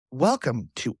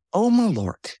Welcome to Oh My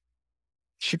Lord,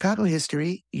 Chicago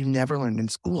history you never learned in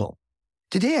school.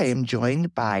 Today I am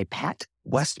joined by Pat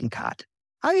Westmacott.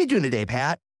 How are you doing today,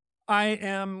 Pat? I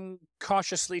am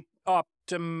cautiously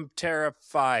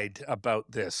terrified about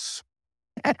this.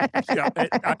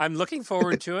 I'm looking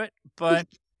forward to it, but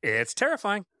it's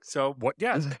terrifying. So what?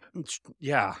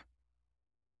 Yeah.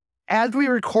 As we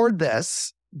record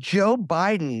this, Joe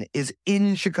Biden is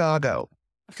in Chicago.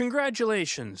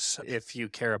 Congratulations, if you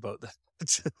care about that.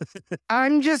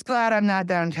 I'm just glad I'm not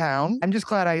downtown. I'm just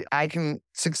glad I can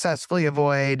successfully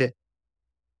avoid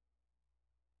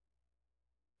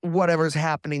whatever's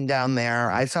happening down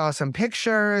there. I saw some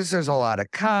pictures. There's a lot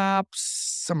of cops,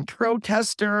 some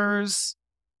protesters.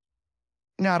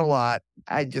 Not a lot.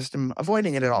 I just am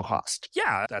avoiding it at all costs.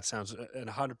 Yeah, that sounds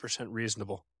 100%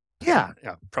 reasonable. Yeah.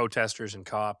 Protesters and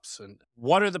cops. And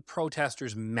what are the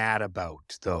protesters mad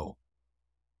about, though?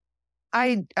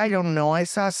 I don't know. I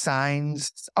saw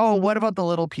signs. Oh, what about the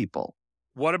little people?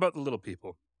 What about the little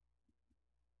people?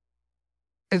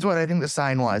 Is what I think the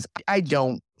sign was. I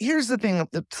don't. Here's the thing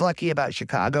that's lucky about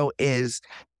Chicago is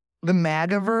the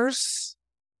MAGAverse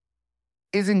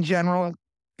is in general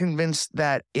convinced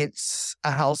that it's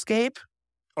a hellscape.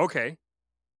 Okay.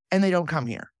 And they don't come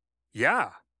here.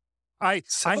 Yeah. I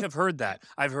have heard that.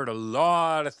 I've heard a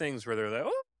lot of things where they're like,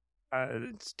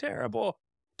 it's terrible.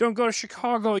 Don't go to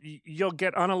Chicago. You'll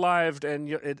get unalived and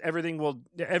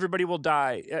everybody will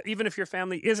die. Even if your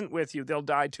family isn't with you, they'll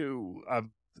die too.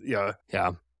 Yeah.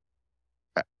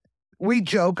 We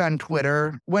joke on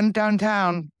Twitter, went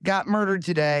downtown, got murdered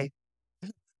today.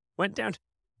 Went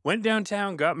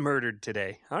downtown, got murdered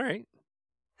today. All right.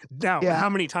 Now, How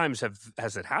many times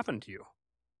has it happened to you?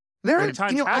 How many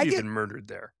times have you been murdered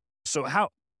there? So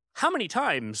how many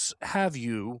times have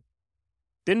you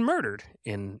been murdered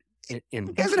in I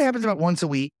guess it happens about once a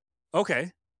week.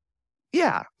 Okay.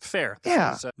 Yeah. Fair.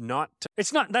 Yeah.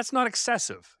 That's not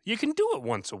excessive. You can do it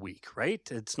once a week, right?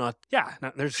 It's not. Yeah.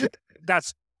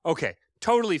 That's okay.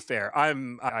 Totally fair.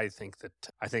 I think that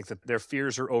their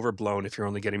fears are overblown if you're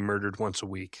only getting murdered once a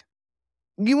week.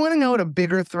 You want to know what a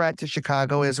bigger threat to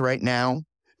Chicago is right now?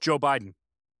 Joe Biden.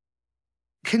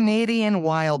 Canadian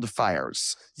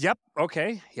wildfires. Yep.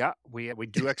 Okay. Yeah. We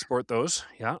do export those.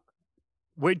 Yeah.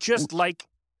 We just like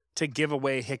to give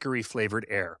away hickory flavored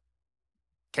air.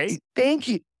 Okay. Thank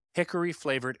you. Hickory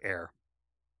flavored air.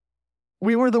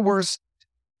 We were the worst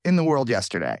in the world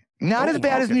yesterday. Not as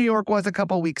bad as New York was a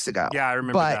couple weeks ago. Yeah, I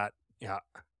remember that. Yeah.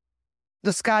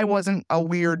 The sky wasn't a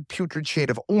weird putrid shade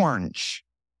of orange.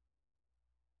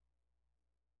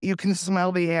 You can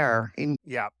smell the air.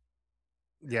 Yeah.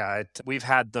 We've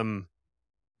had them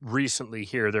recently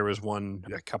here. There was one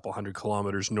a couple 100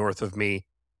 kilometers north of me.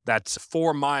 That's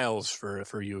 4 miles for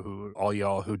all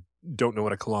y'all who don't know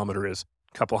what a kilometer is.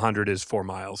 A couple 100 is 4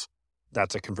 miles.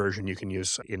 That's a conversion you can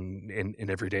use in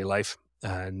everyday life.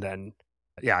 And then,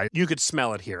 you could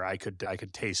smell it here. I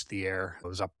could taste the air. I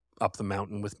was up the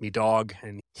mountain with me dog,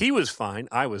 and he was fine.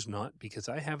 I was not because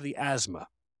I have the asthma.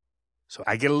 So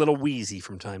I get a little wheezy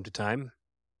from time to time.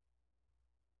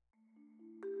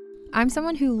 I'm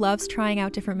someone who loves trying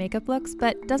out different makeup looks,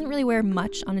 but doesn't really wear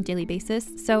much on a daily basis,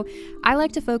 so I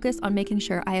like to focus on making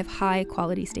sure I have high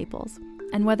quality staples.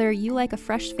 And whether you like a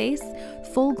fresh face,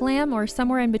 full glam, or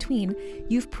somewhere in between,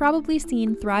 you've probably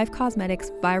seen Thrive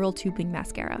Cosmetics Viral Tubing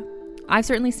Mascara. I've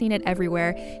certainly seen it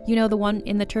everywhere. You know, the one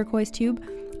in the turquoise tube?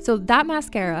 So that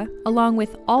mascara, along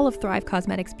with all of Thrive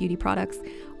Cosmetics beauty products,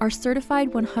 are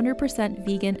certified 100%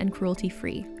 vegan and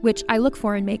cruelty-free, which I look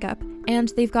for in makeup, and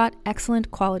they've got excellent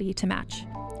quality to match.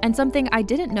 And something I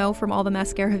didn't know from all the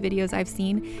mascara videos I've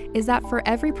seen is that for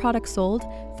every product sold,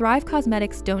 Thrive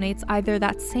Cosmetics donates either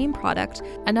that same product,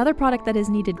 another product that is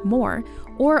needed more,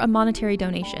 or a monetary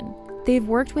donation. They've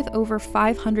worked with over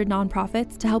 500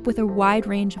 nonprofits to help with a wide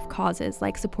range of causes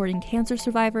like supporting cancer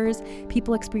survivors,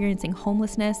 people experiencing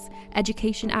homelessness,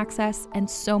 education access, and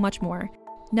so much more.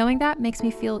 Knowing that makes me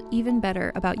feel even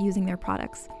better about using their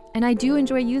products. And I do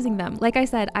enjoy using them. Like I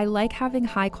said, I like having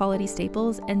high quality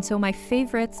staples, and so my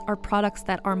favorites are products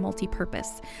that are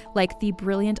multi-purpose, like the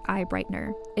Brilliant Eye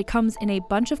Brightener. It comes in a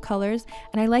bunch of colors,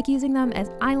 and I like using them as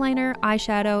eyeliner,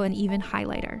 eyeshadow, and even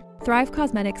highlighter. Thrive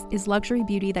Cosmetics is luxury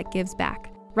beauty that gives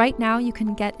back. Right now, you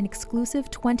can get an exclusive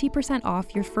 20%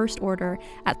 off your first order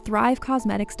at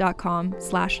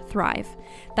thrivecosmetics.com/thrive.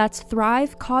 That's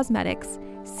Thrive Cosmetics,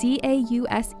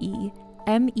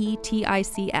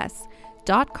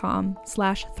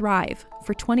 CAUSEMETICS.com/thrive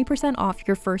for 20% off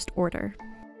your first order.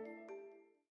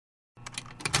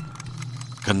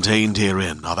 Contained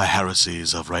herein are the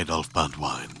heresies of Radolf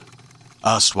Burntwine,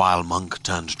 erstwhile monk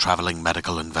turned traveling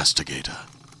medical investigator.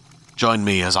 Join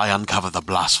me as I uncover the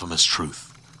blasphemous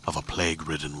truth of a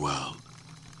plague-ridden world,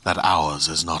 that ours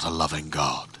is not a loving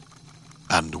God,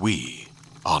 and we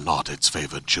are not its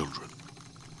favored children.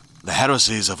 The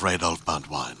Heresies of Radolf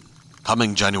Buntwine,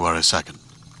 coming January 2nd,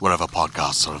 wherever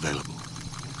podcasts are available.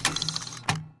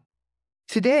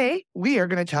 Today, we are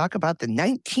going to talk about the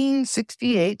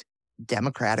 1968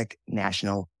 Democratic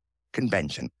National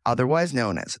Convention, otherwise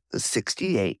known as the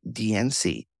 68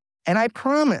 DNC. And I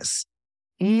promise,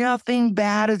 nothing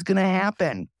bad is going to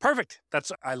happen. Perfect.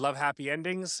 I love happy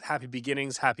endings, happy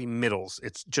beginnings, happy middles.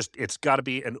 It's got to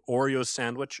be an Oreo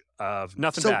sandwich of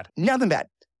nothing bad. Nothing bad.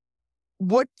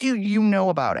 What do you know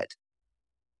about it?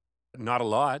 Not a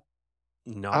lot.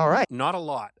 All right. Not a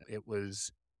lot.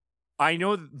 I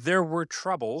know there were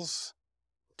troubles,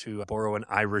 to borrow an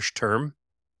Irish term,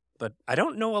 but I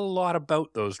don't know a lot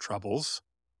about those troubles.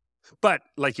 But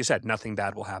like you said, nothing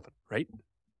bad will happen, right?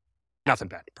 Nothing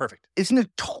bad. Perfect. It's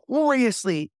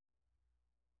notoriously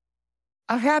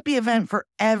a happy event for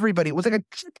everybody. It was like a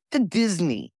trip to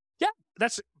Disney. Yeah,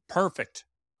 that's perfect.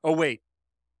 Oh, wait.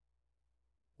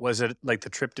 Was it like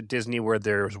the trip to Disney where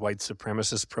there's white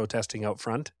supremacists protesting out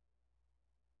front?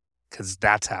 Because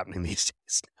that's happening these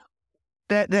days.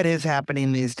 That is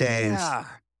happening these days.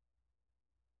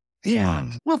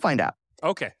 Yeah. We'll find out.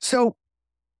 Okay. So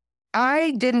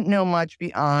I didn't know much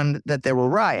beyond that there were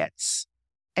riots.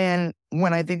 And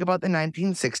when I think about the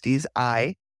 1960s,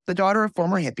 I, the daughter of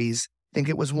former hippies, think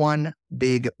it was one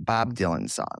big Bob Dylan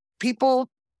song. People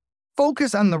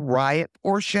focus on the riot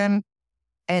portion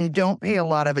and don't pay a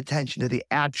lot of attention to the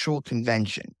actual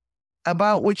convention,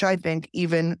 about which I think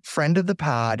even friend of the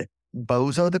pod,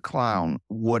 Bozo the Clown,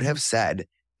 would have said,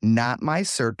 "Not my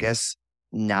circus,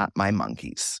 not my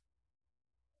monkeys."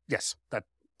 Yes.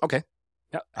 Okay.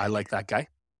 Yeah, I like that guy.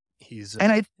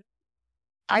 And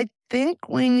I think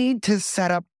we need to set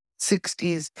up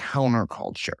 60s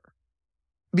counterculture,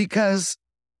 because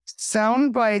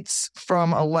sound bites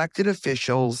from elected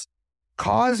officials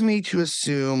cause me to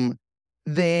assume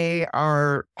they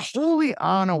are wholly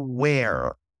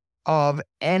unaware of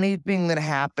anything that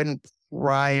happened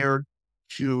prior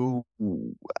to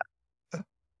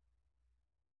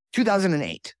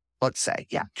 2008, let's say.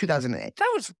 Yeah, 2008.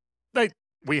 That was like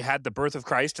we had the birth of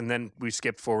Christ and then we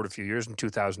skipped forward a few years in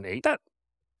 2008.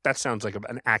 That sounds like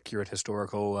an accurate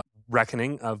historical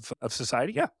reckoning of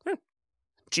society. Yeah.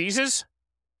 Jesus?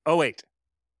 Oh, wait.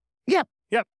 Yep.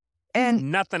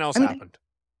 And nothing else happened,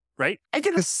 right? I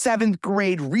did a 7th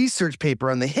grade research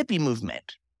paper on the hippie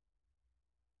movement.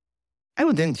 I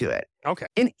went into it. Okay.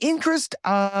 In interest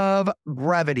of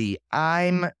brevity,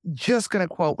 I'm just going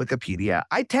to quote Wikipedia.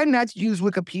 I tend not to use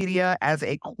Wikipedia as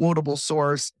a quotable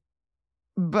source,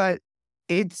 but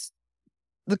it's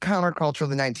the counterculture of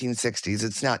the 1960s.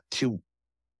 It's not too...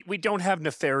 We don't have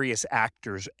nefarious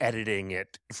actors editing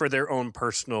it for their own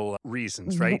personal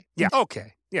reasons, right? Yeah.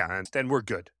 Okay. Yeah. And then we're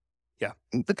good. Yeah.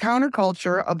 The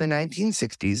counterculture of the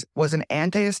 1960s was an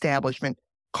anti-establishment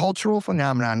cultural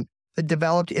phenomenon that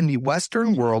developed in the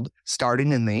Western world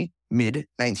starting in the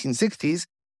mid-1960s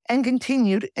and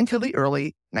continued until the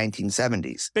early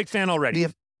 1970s. Big fan already.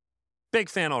 Big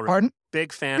fan already. Pardon?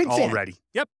 Big fan already.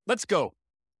 Yep. Let's go.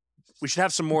 We should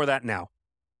have some more of that now.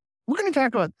 We're going to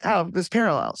talk about how this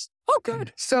parallels. Oh,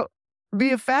 good. So the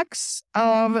effects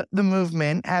of the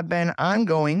movement have been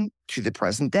ongoing to the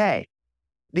present day.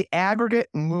 The aggregate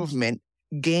movement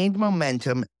gained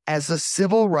momentum as the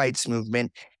civil rights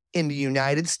movement in the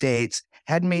United States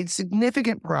had made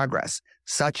significant progress,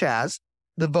 such as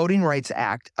the Voting Rights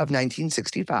Act of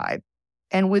 1965,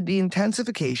 and with the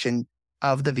intensification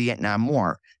of the Vietnam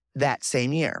War that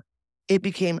same year. It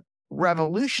became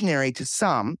revolutionary to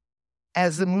some.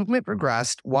 As the movement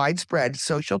progressed, widespread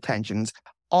social tensions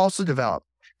also developed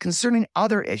concerning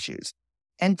other issues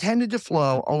and tended to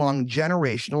flow along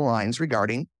generational lines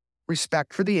regarding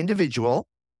respect for the individual,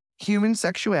 human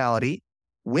sexuality,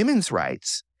 women's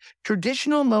rights,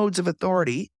 traditional modes of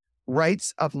authority,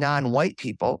 rights of non-white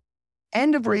people,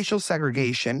 end of racial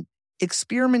segregation,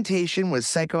 experimentation with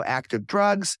psychoactive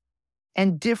drugs,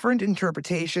 and different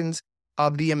interpretations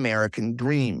of the American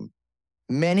dream.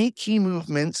 Many key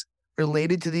movements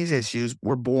related to these issues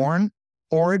were born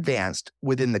or advanced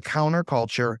within the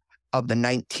counterculture of the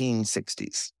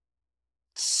 1960s.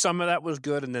 Some of that was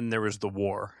good, and then there was the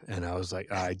war, and I was like,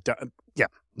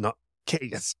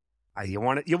 yes. You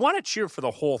want to cheer for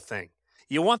the whole thing.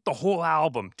 You want the whole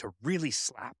album to really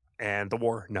slap, and the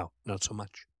war, no, not so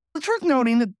much. It's worth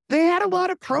noting that they had a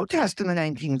lot of protest in the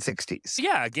 1960s.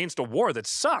 Yeah, against a war that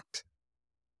sucked.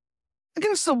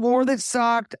 Against the war that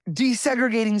sucked,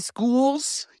 desegregating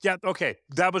schools. Yeah, okay,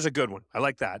 that was a good one. I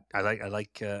like that. I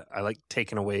like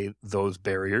taking away those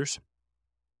barriers.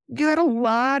 You had a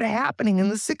lot happening in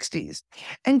the 60s.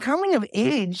 And coming of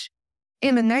age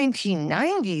in the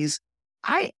 1990s,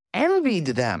 I envied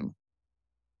them.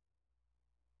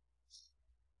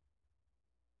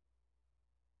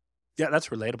 Yeah, that's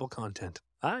relatable content.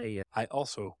 I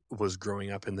also was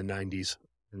growing up in the 90s.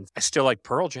 And I still like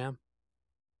Pearl Jam.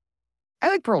 I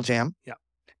like Pearl Jam. Yeah.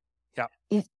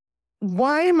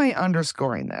 Why am I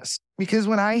underscoring this? Because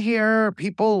when I hear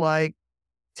people like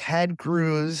Ted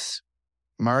Cruz,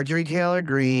 Marjorie Taylor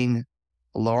Greene,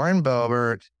 Lauren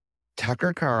Boebert,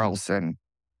 Tucker Carlson,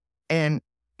 and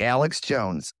Alex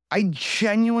Jones, I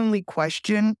genuinely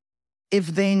question if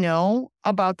they know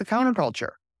about the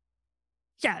counterculture.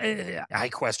 Yeah, I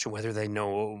question whether they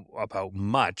know about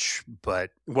much,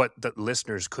 but what the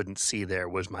listeners couldn't see there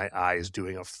was my eyes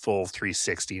doing a full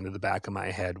 360 into the back of my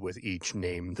head with each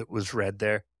name that was read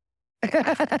there.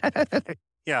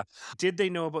 Yeah. Did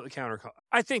they know about the counterculture?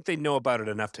 I think they know about it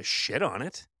enough to shit on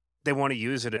it. They want to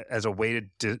use it as a way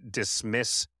to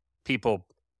dismiss people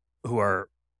who are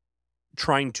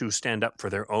trying to stand up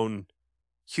for their own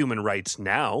human rights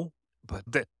now,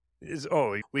 but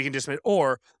we can dismiss,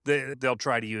 or they'll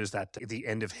try to use that the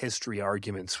end of history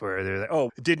arguments where they're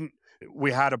like,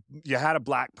 you had a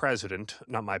black president,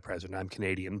 not my president, I'm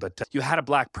Canadian, but you had a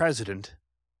black president.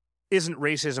 Isn't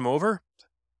racism over?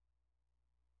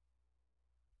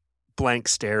 Blank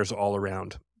stares all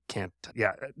around.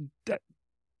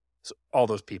 So all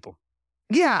those people.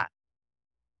 Yeah.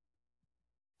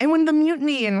 And when the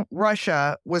mutiny in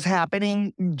Russia was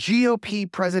happening,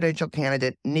 GOP presidential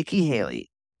candidate Nikki Haley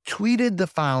tweeted the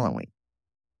following.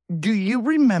 Do you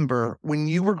remember when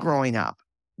you were growing up?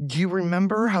 Do you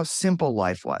remember how simple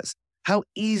life was? How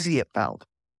easy it felt?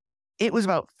 It was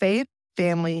about faith,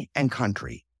 family, and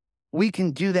country. We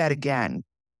can do that again.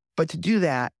 But to do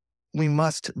that, we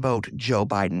must vote Joe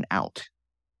Biden out.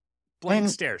 Blank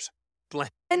stares.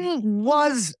 And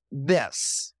was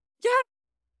this? Yeah.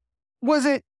 Was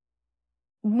it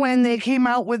when they came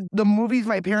out with the movies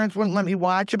my parents wouldn't let me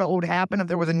watch about what would happen if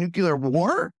there was a nuclear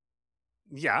war?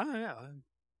 Yeah.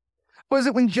 Was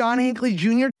it when John Hinckley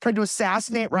Jr. tried to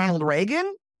assassinate Ronald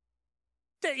Reagan?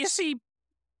 You see,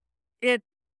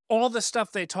 all the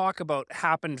stuff they talk about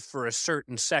happened for a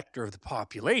certain sector of the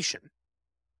population.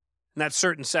 And that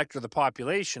certain sector of the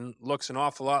population looks an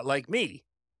awful lot like me.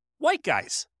 White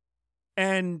guys.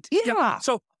 And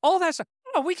so all that stuff,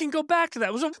 we can go back to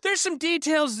that. So there's some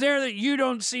details there that you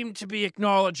don't seem to be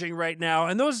acknowledging right now.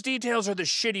 And those details are the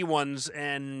shitty ones.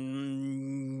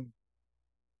 And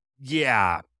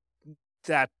yeah,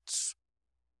 I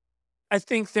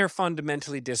think they're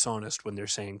fundamentally dishonest when they're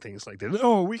saying things like that.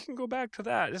 Oh, we can go back to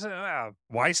that.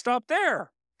 Why stop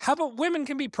there? How about women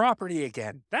can be property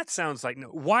again? That sounds like no.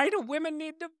 Why do women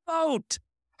need to vote?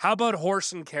 How about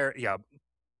horse and carrot? Yeah.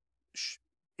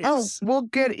 We'll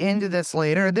get into this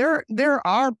later. There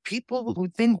are people who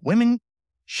think women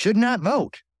should not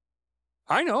vote.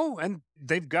 I know, and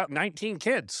they've got 19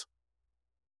 kids.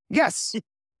 Yes.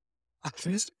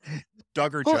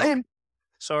 Duggar joke.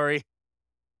 Sorry.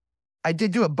 I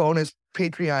did do a bonus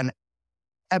Patreon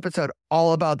episode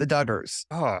all about the Duggars.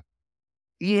 Oh.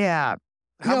 Yeah.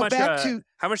 How much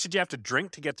did you have to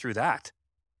drink to get through that?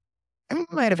 I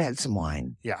might have had some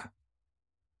wine. Yeah.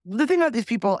 The thing about these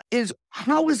people is,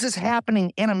 how is this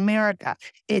happening in America?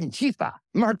 Antifa,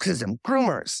 Marxism,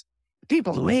 groomers,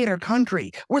 people who hate our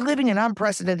country. We're living in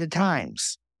unprecedented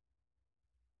times.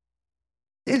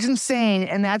 It's insane,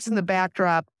 and that's in the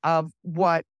backdrop of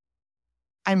what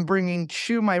I'm bringing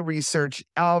to my research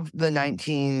of the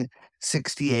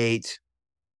 1968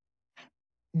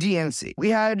 DNC. We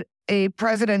had a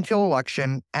presidential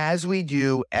election, as we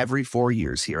do every 4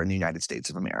 years here in the United States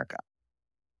of America.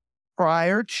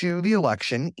 Prior to the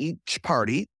election, each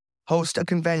party hosts a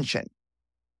convention.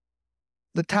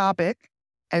 The topic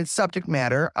and subject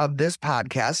matter of this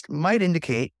podcast might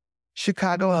indicate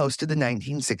Chicago hosted the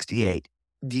 1968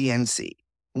 DNC.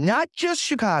 Not just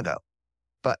Chicago,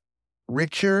 but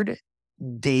Richard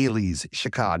Daley's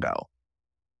Chicago.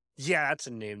 Yeah, that's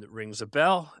a name that rings a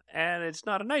bell, and it's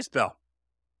not a nice bell.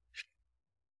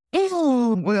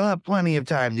 We'll have plenty of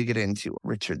time to get into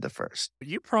Richard I.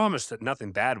 You promised that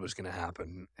nothing bad was going to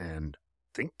happen, and I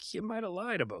think you might have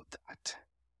lied about that.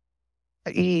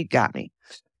 He got me.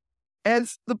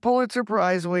 As the Pulitzer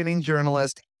Prize-winning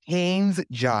journalist Haynes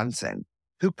Johnson,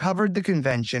 who covered the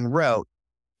convention, wrote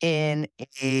in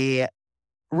a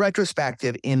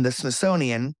retrospective in the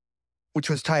Smithsonian, which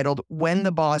was titled When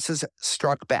the Bosses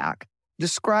Struck Back,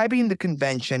 describing the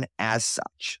convention as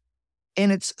such. In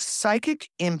its psychic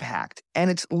impact and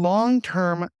its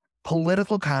long-term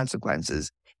political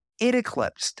consequences, it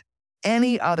eclipsed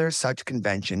any other such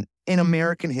convention in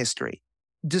American history.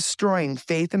 destroying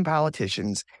faith in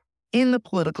politicians, in the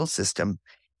political system,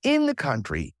 in the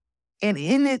country, and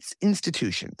in its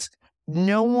institutions.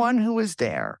 No one who was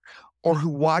there or who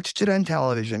watched it on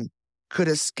television could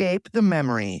escape the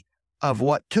memory of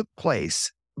what took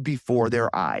place before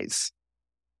their eyes.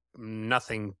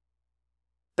 Nothing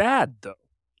bad, though,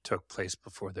 took place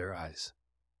before their eyes.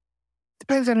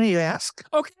 Depends on who you ask.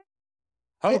 Okay.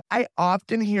 I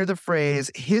often hear the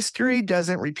phrase, history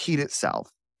doesn't repeat itself.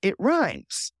 It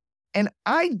rhymes. And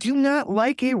I do not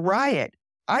like a riot.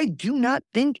 I do not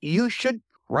think you should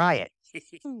riot.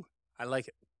 I like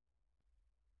it.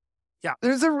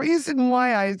 There's a reason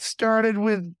why I started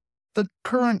with the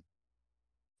current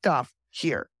stuff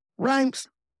here. Rhymes.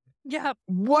 Yeah.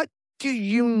 What do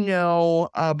you know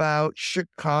about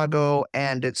Chicago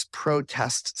and its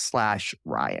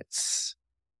protests/riots?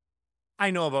 I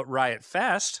know about Riot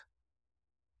Fest.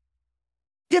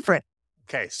 Different.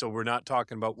 Okay, so we're not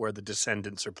talking about where the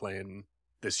Descendants are playing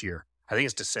this year. I think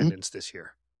it's Descendants this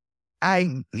year.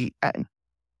 I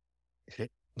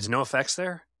There's no effects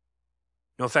there?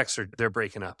 No effects, they're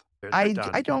breaking up. They're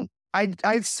done.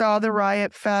 I saw the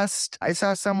Riot Fest. I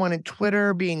saw someone on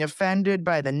Twitter being offended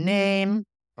by the name.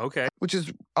 Okay. Which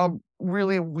is a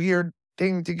really weird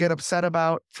thing to get upset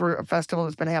about for a festival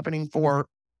that's been happening for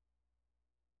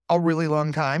a really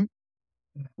long time.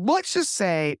 Let's just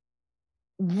say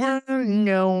we're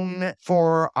known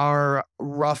for our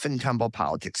rough and tumble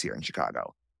politics here in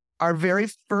Chicago. Our very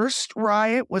first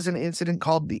riot was an incident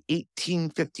called the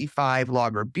 1855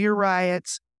 Lager Beer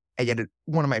Riots. I did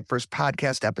one of my first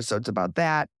podcast episodes about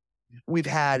that. We've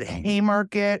had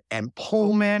Haymarket and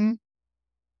Pullman.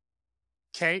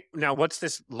 Okay, now what's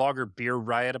this Lager Beer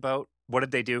Riot about? What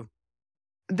did they do?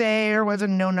 There was a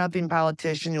know-nothing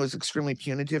politician who was extremely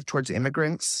punitive towards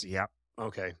immigrants. Yeah,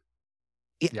 okay.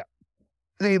 Yeah.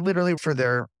 They literally, for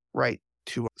their right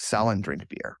to sell and drink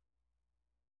beer.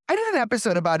 I did an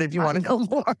episode about it if you want to know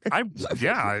more.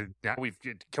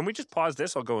 Can we just pause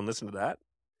this? I'll go and listen to that.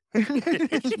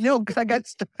 No, because I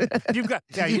got you got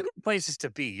places to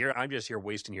be. I'm just here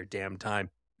wasting your damn time.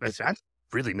 I'm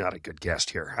really not a good guest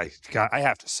here. I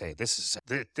have to say, this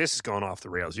is going off the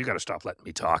rails. You got to stop letting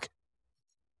me talk.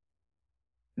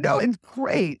 No, it's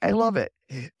great. I love it.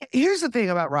 Here's the thing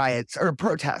about riots or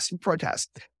protest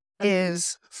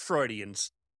is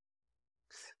Freudians.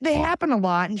 They happen a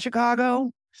lot in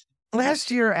Chicago.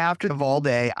 Last year after the Vol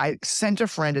Day, I sent a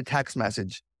friend a text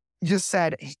message. Just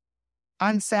said,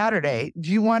 on Saturday,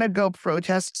 do you want to go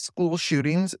protest school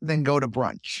shootings, then go to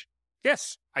brunch?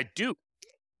 Yes, I do.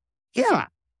 Yeah.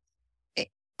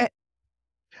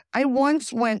 I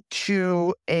once went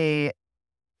to a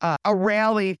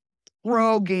rally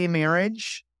pro-gay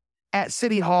marriage at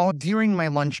City Hall during my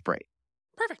lunch break.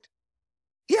 Perfect.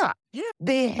 Yeah.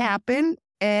 They happen,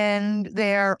 and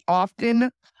they're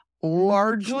often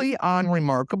largely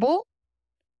unremarkable,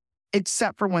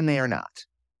 except for when they are not.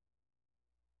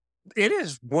 It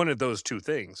is one of those two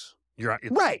things. You're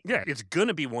right. Yeah, it's going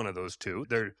to be one of those two.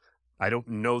 I don't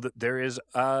know that there is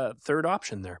a third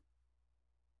option there.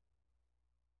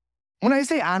 When I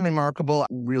say unremarkable,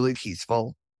 really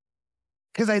peaceful.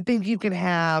 Because I think you can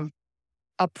have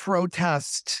a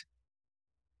protest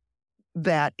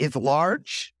that is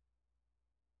large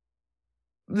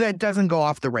that doesn't go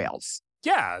off the rails.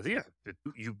 Yeah.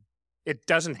 It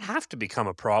doesn't have to become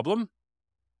a problem.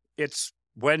 It's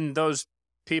when those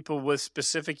people with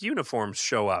specific uniforms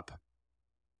show up.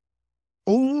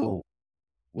 Oh,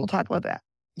 we'll talk about that.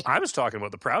 I was talking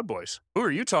about the Proud Boys. Who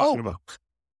are you talking about?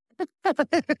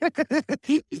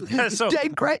 So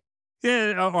great.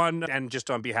 Yeah, and just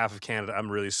on behalf of Canada,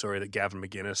 I'm really sorry that Gavin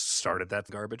McGuinness started that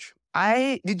garbage.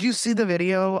 Did you see the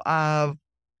video of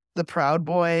the Proud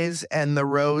Boys and the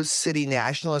Rose City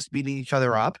Nationalists beating each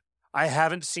other up? I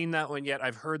haven't seen that one yet.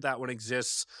 I've heard that one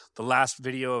exists. The last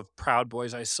video of Proud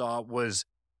Boys I saw was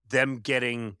them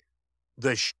getting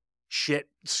the shit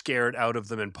scared out of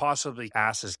them and possibly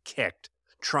asses kicked,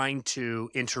 trying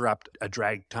to interrupt a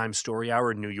drag time story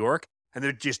hour in New York. And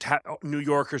they're just, New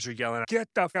Yorkers are yelling, get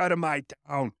the fuck out of my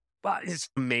town. But it's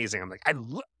amazing. I'm like,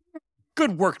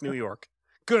 good work, New York.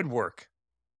 Good work.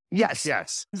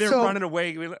 Yes. They're running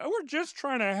away. We're just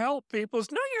trying to help people.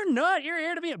 No, you're not. You're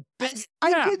here to be a bitch.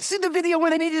 I did see the video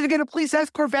when they needed to get a police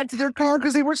escort back to their car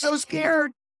because they were so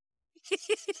scared.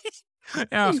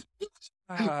 Yeah.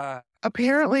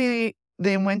 Apparently,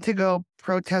 they went to go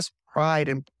protest Pride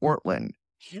in Portland.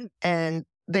 And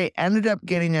they ended up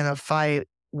getting in a fight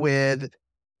with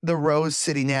the Rose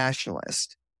City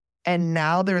Nationalists. And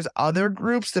now there's other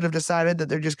groups that have decided that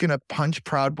they're just going to punch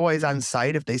Proud Boys on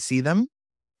sight if they see them.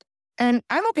 And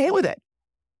I'm okay with it.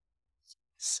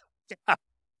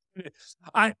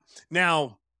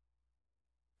 Now,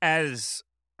 as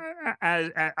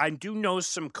I do know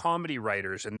some comedy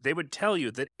writers, and they would tell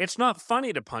you that it's not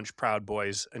funny to punch Proud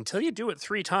Boys until you do it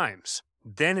 3 times.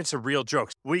 Then it's a real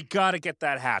joke. We got to get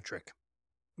that hat trick.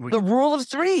 The rule of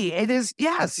 3. It is,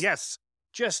 yes. Yes.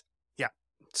 Just, yeah.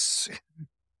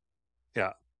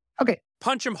 Yeah. Okay.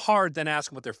 Punch them hard, then ask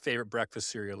them what their favorite breakfast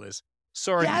cereal is.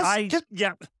 Sorry, Yes,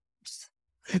 yeah.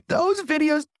 Those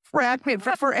videos crack me.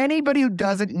 For anybody who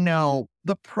doesn't know,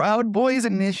 the Proud Boys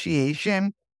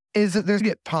initiation is that they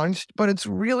get punched, but it's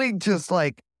really just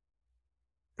like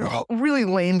really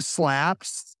lame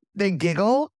slaps. They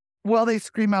giggle while they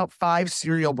scream out 5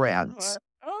 cereal brands.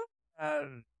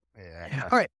 Yeah.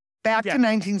 All right, back to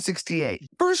 1968.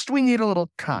 First, we need a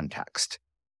little context.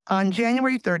 On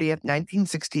January 30th,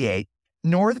 1968,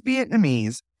 North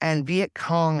Vietnamese and Viet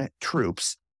Cong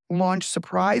troops launched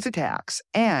surprise attacks,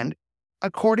 and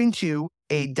according to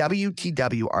a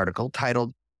WTW article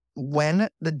titled When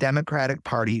the Democratic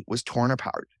Party Was Torn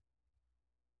Apart.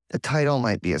 The title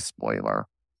might be a spoiler.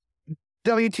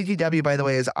 WTTW, by the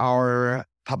way, is our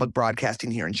public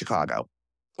broadcasting here in Chicago.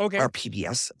 Okay. Our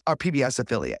PBS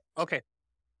affiliate. Okay.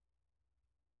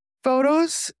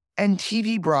 Photos and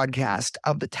TV broadcast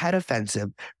of the Tet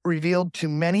Offensive revealed to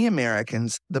many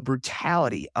Americans the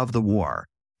brutality of the war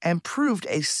and proved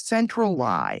a central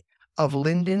lie of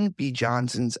Lyndon B.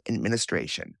 Johnson's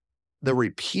administration, the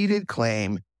repeated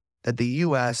claim that the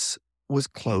U.S. was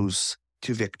close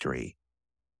to victory.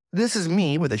 This is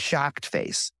me with a shocked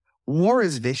face. War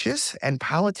is vicious and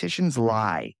politicians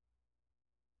lie.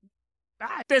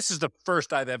 This is the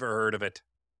first I've ever heard of it.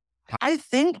 I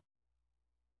think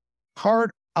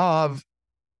part of,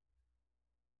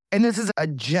 and this is a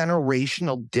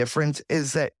generational difference,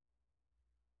 is that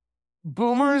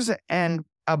boomers and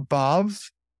above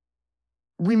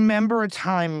remember a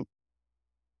time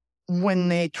when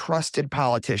they trusted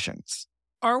politicians.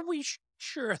 Are we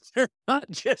sure they're not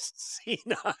just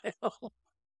senile?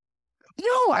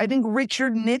 No, I think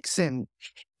Richard Nixon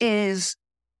is.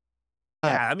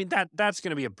 Yeah, I mean, that's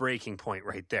going to be a breaking point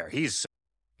right there. He's,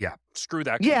 screw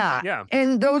that guy. Yeah. Yeah.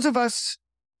 And those of us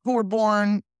who were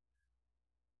born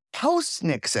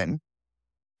post-Nixon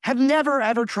have never,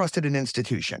 ever trusted an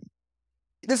institution.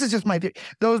 This is just my theory.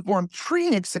 Those born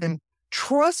pre-Nixon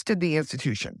trusted the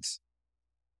institutions.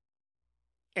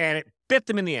 And it bit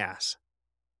them in the ass.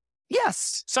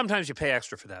 Yes. Sometimes you pay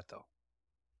extra for that, though.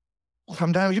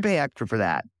 Sometimes you pay extra for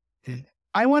that.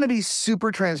 I want to be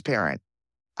super transparent.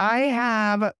 I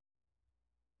have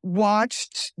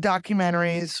watched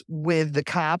documentaries with the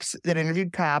cops that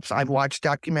interviewed cops. I've watched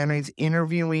documentaries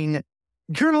interviewing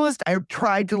journalists. I've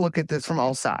tried to look at this from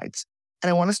all sides. And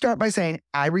I want to start by saying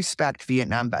I respect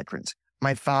Vietnam veterans.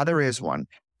 My father is one,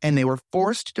 and they were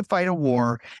forced to fight a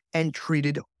war and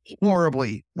treated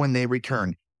horribly when they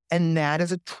returned. And that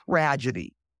is a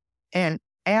tragedy. And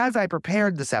as I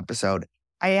prepared this episode,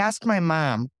 I asked my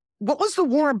mom, what was the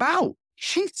war about?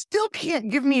 She still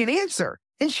can't give me an answer,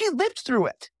 and she lived through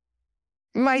it.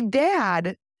 My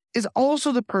dad is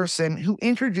also the person who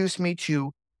introduced me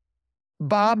to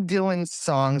Bob Dylan's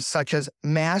songs such as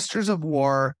Masters of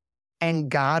War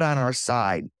and God on Our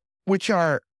Side, which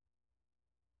are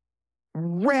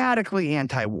radically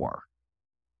anti-war.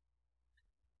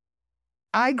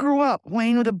 I grew up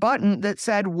playing with a button that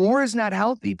said war is not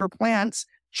healthy for plants,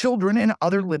 children, and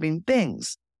other living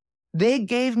things. They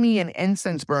gave me an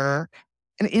incense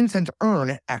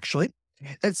urn, actually,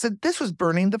 that said this was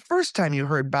burning the first time you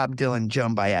heard Bob Dylan,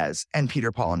 Joan Baez, and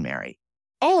Peter, Paul, and Mary.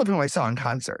 All of whom I saw in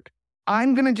concert.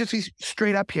 I'm going to just be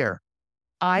straight up here.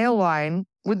 I align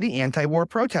with the anti-war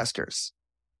protesters.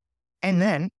 And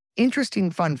then, interesting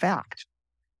fun fact,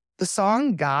 the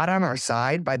song God on Our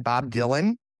Side by Bob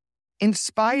Dylan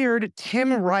inspired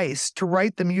Tim Rice to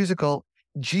write the musical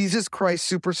Jesus Christ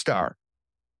Superstar.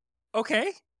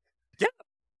 Okay. Yeah.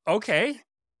 Okay.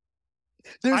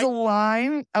 There's a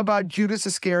line about Judas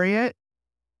Iscariot.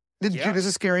 Did Judas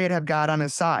Iscariot have God on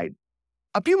his side?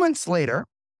 A few months later,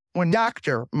 when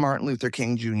Dr. Martin Luther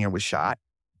King Jr. was shot,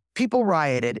 people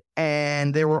rioted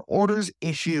and there were orders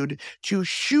issued to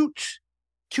shoot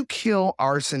to kill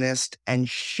arsonists and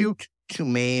shoot to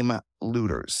maim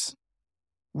looters,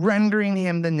 rendering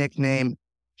him the nickname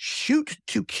Shoot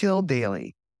to Kill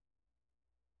Daily.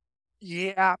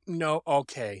 Yeah, no,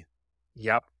 okay.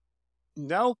 Yep.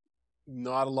 No,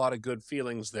 not a lot of good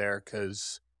feelings there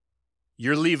because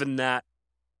you're leaving the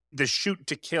shoot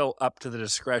to kill up to the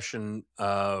discretion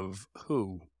of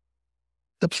who?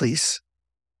 The police.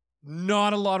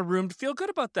 Not a lot of room to feel good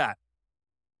about that.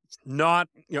 Not,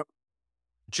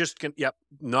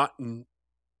 not,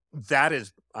 that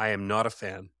is, I am not a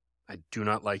fan. I do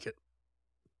not like it.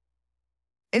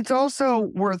 It's also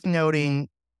worth noting,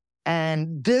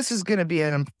 and this is going to be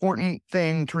an important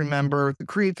thing to remember to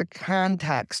create the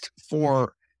context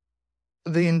for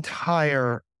the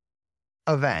entire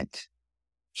event.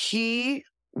 He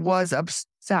was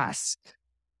obsessed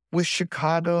with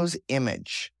Chicago's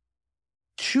image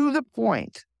to the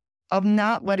point of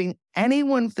not letting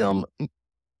anyone film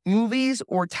movies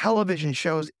or television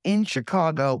shows in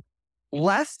Chicago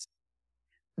lest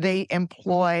they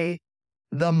employ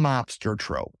the mobster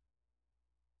trope.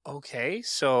 Okay,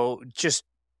 so just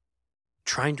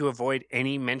trying to avoid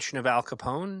any mention of Al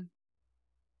Capone?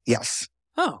 Yes.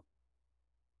 Oh.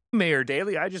 Mayor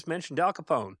Daley, I just mentioned Al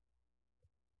Capone.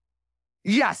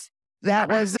 Yes. That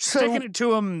was sticking it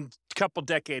to him a couple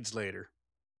decades later.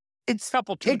 It's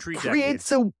couple, two, it 3 creates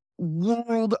decades. a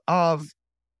world of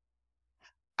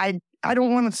I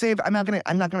don't want to say I'm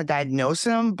not gonna diagnose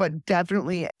him, but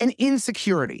definitely an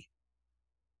insecurity.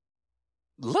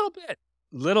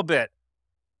 Little bit.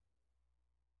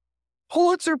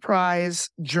 Pulitzer Prize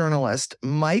journalist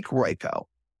Mike Royko.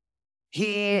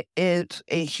 He is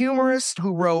a humorist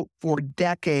who wrote for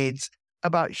decades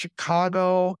about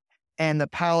Chicago and the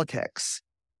politics.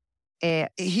 And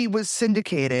he was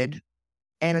syndicated,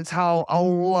 and it's how a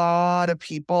lot of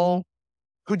people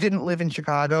who didn't live in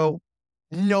Chicago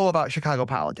know about Chicago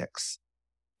politics.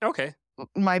 Okay.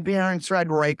 My parents read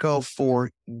Royko for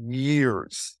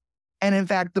years. And in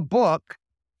fact, the book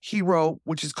he wrote,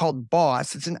 which is called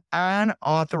Boss, it's an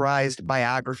unauthorized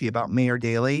biography about Mayor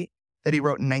Daley that he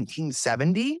wrote in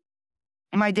 1970.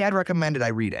 My dad recommended I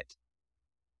read it.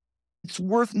 It's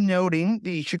worth noting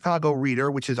the Chicago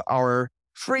Reader, which is our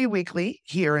free weekly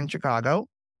here in Chicago,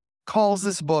 calls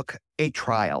this book a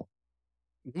trial.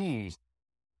 Okay.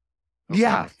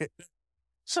 Yeah.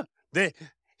 So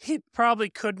he probably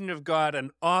couldn't have got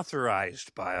an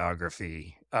authorized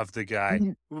biography of the guy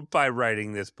by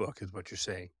writing this book, is what you're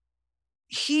saying.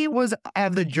 He was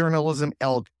at the journalism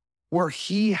ilk where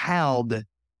he held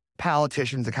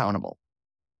politicians accountable.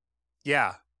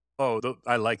 Yeah. Oh,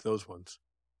 I like those ones.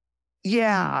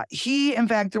 Yeah. In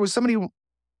fact, there was somebody who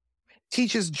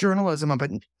teaches journalism up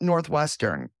at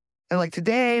Northwestern. And like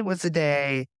today was the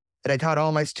day that I taught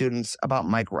all my students about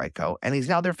Mike Royko. And he's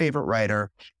now their favorite writer.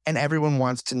 And everyone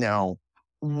wants to know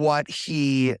what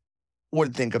he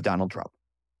would think of Donald Trump.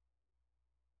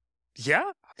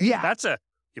 Yeah? Yeah.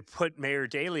 You put Mayor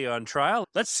Daley on trial.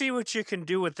 Let's see what you can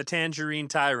do with the Tangerine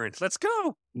Tyrant. Let's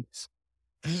go.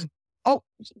 Oh,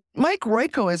 Mike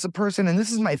Royko is a person, and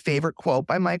this is my favorite quote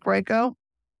by Mike Royko.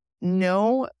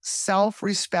 No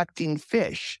self-respecting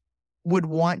fish would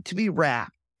want to be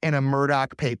wrapped in a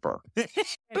Murdoch paper. I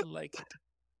like it.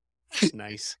 That's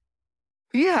nice.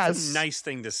 Yes. That's a nice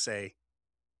thing to say.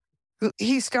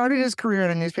 He started his career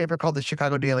in a newspaper called the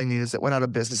Chicago Daily News that went out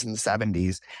of business in the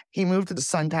 70s. He moved to the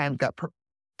Sun-Times, got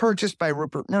purchased by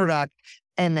Rupert Murdoch,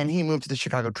 and then he moved to the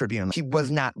Chicago Tribune. He was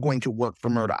not going to work for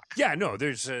Murdoch. Yeah, no,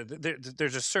 there's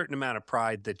a certain amount of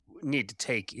pride that you need to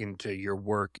take into your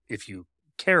work if you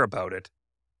care about it.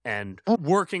 And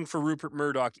working for Rupert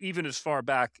Murdoch, even as far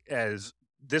back as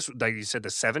this, like you said, the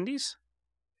 70s?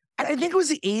 I think it was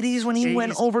the 80s when he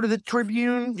went over to the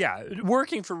Tribune. Yeah,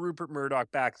 working for Rupert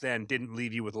Murdoch back then didn't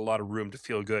leave you with a lot of room to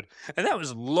feel good. And that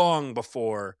was long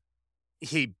before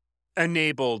he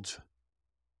enabled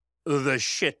the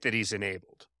shit that he's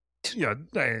enabled.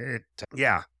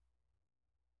 Yeah.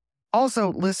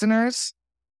 Also, listeners,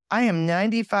 I am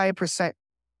 95%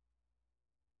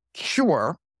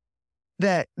 sure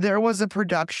that there was a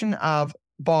production of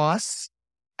Boss, !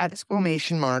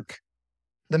 The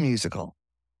musical.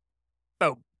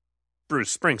 Oh,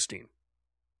 Bruce Springsteen.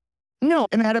 No,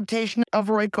 an adaptation of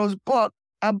Royko's book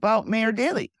about Mayor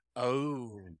Daley.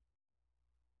 Oh.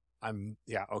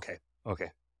 Okay.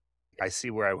 I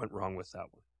see where I went wrong with that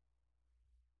one.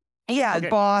 Yeah, okay.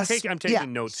 Boss. I'm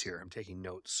taking notes here. I'm taking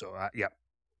notes. So, yeah.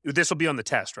 This will be on the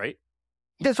test, right?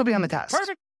 This will be on the test.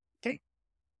 Perfect. Okay.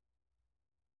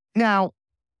 Now,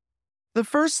 the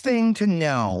first thing to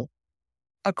know,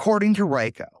 according to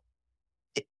Royko,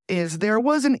 is there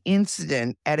was an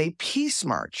incident at a peace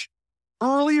march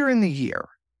earlier in the year,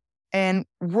 and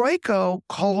Royko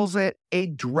calls it a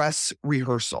dress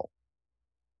rehearsal.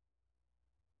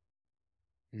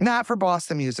 Not for Boss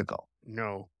the musical.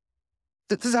 No.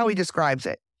 This is how he describes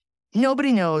it.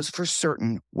 Nobody knows for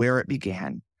certain where it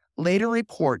began. Later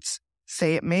reports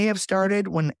say it may have started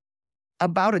when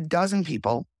about a dozen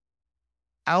people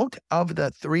out of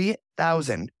the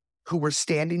 3,000 who were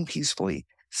standing peacefully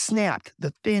snapped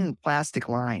the thin plastic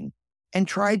line and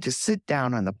tried to sit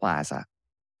down on the plaza.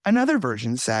 Another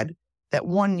version said that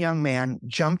one young man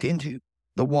jumped into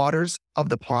the waters of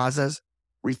the plaza's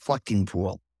reflecting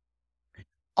pool.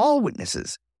 All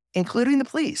witnesses, including the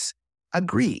police,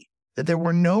 agree that there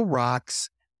were no rocks,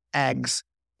 eggs,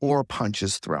 or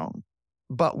punches thrown.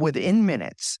 But within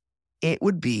minutes, it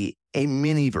would be a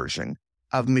mini version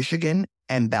of Michigan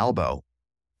and Balbo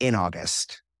in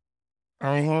August.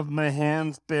 I have my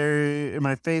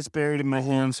face buried in my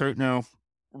hands right now.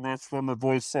 And that's why my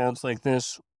voice sounds like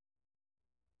this.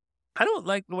 I don't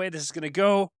like the way this is going to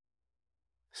go,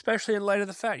 especially in light of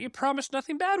the fact you promised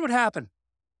nothing bad would happen.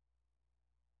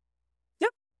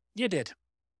 Yep, you did.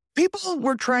 People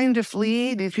were trying to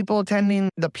flee. These people attending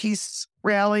the peace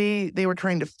rally, they were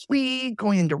trying to flee,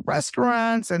 going into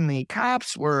restaurants, and the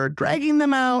cops were dragging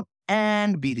them out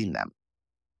and beating them.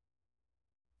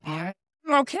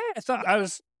 Okay, I thought I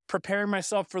was preparing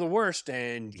myself for the worst,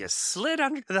 and you slid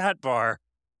under that bar.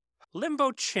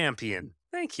 Limbo champion.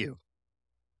 Thank you.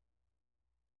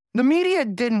 The media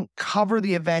didn't cover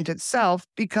the event itself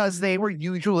because they were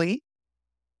usually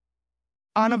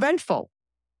uneventful.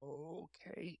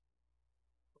 Okay.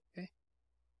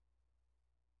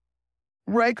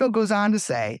 Reiko goes on to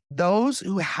say, those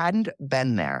who hadn't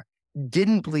been there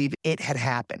didn't believe it had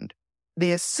happened.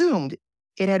 They assumed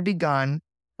it had begun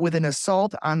with an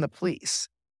assault on the police,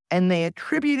 and they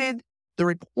attributed the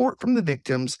report from the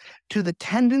victims to the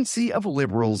tendency of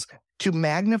liberals to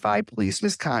magnify police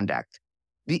misconduct,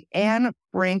 the Anne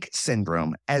Frank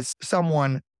syndrome, as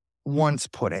someone once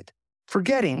put it,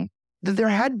 forgetting that there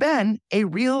had been a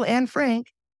real Anne Frank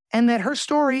and that her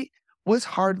story was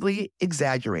hardly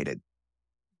exaggerated.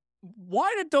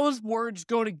 Why did those words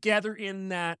go together in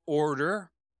that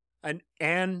order? An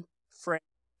Anne Frank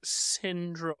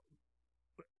syndrome.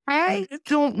 I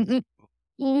don't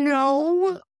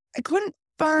know. I couldn't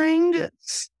find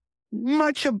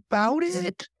much about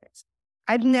it.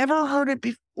 I'd never heard it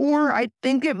before. I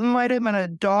think it might have been a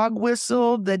dog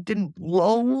whistle that didn't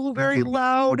blow very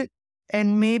loud.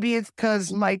 And maybe it's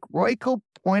because Mike Royko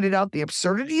pointed out the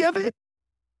absurdity of it.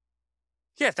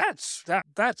 Yeah,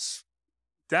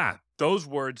 those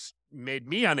words made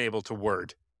me unable to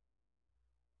word.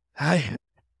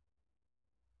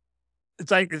 It's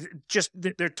like just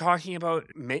they're talking about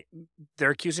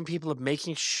they're accusing people of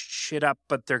making shit up,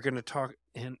 but they're going to talk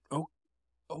and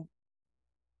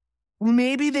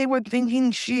maybe they were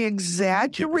thinking she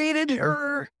exaggerated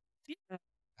her. Yeah,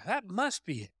 that must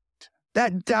be it.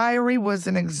 That diary was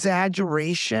an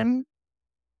exaggeration.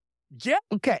 Yeah.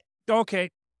 Okay.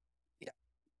 Yeah.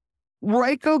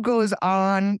 Reiko goes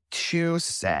on to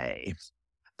say,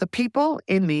 the people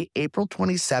in the April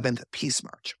 27th Peace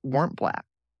March weren't black,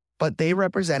 but they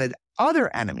represented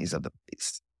other enemies of the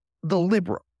police, the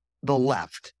liberal, the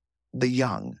left, the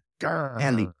young,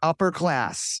 and the upper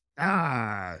class.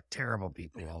 Terrible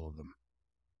people, all of them.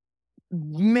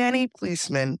 Many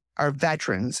policemen are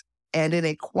veterans and in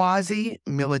a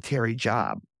quasi-military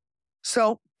job.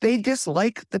 So they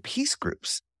dislike the peace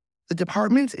groups. The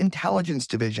department's intelligence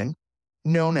division,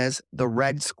 known as the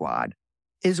Red Squad,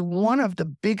 is one of the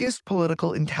biggest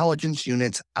political intelligence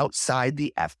units outside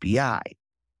the FBI.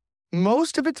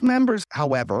 Most of its members,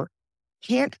 however,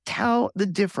 can't tell the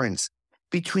difference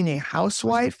between a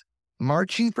housewife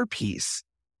marching for peace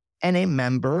and a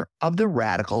member of the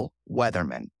radical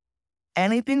Weathermen.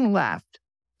 Anything left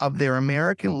of their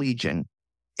American Legion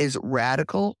is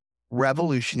radical,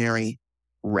 revolutionary,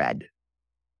 red.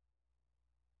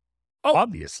 Oh,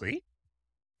 obviously.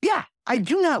 Yeah, I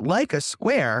do not like a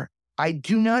square. I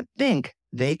do not think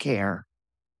they care.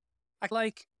 I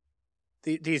like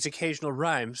these occasional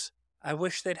rhymes. I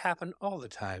wish they'd happen all the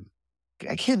time.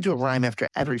 I can't do a rhyme after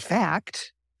every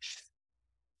fact.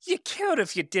 You can't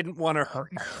if you didn't want to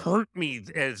hurt me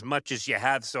as much as you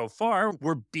have so far.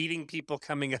 We're beating people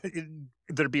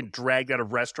that are being dragged out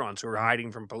of restaurants who are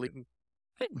hiding from police.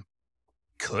 I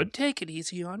could take it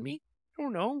easy on me. I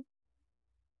don't know.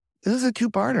 This is a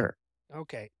two-parter.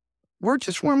 Okay. We're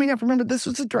just warming up. Remember, this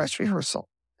was a dress rehearsal.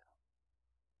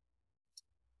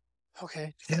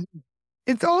 Okay.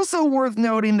 It's also worth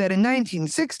noting that in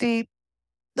 1960,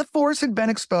 the force had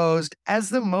been exposed as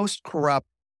the most corrupt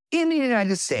in the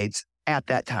United States at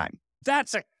that time.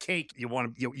 That's a cake. You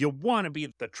want to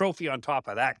be the trophy on top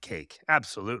of that cake.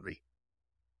 Absolutely.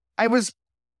 I was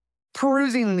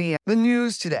perusing the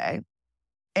news today,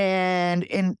 and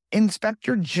an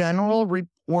Inspector General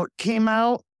report came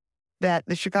out that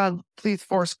the Chicago Police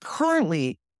Force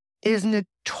currently is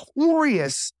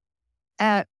notorious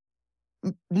at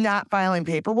not filing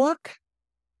paperwork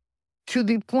to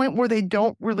the point where they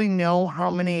don't really know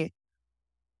how many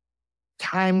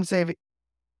times they've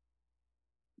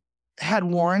had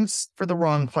warrants for the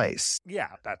wrong place. Yeah,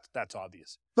 that's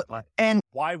obvious. And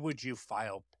why would you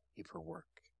file paperwork?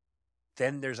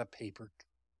 Then there's a paper.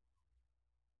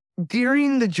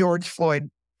 during the George Floyd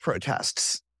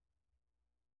protests,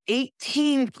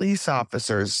 18 police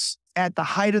officers at the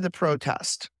height of the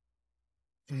protest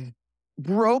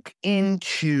broke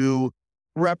into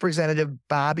Representative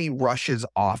Bobby Rush's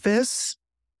office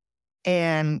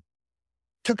and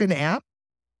took a nap,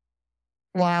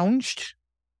 lounged,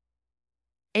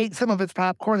 ate some of his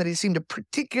popcorn that he seemed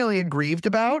particularly aggrieved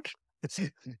about.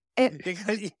 And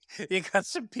You got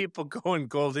some people going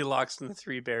Goldilocks and the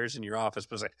Three Bears in your office,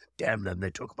 but it's like, damn them,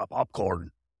 they took my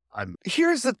popcorn.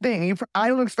 here's the thing. I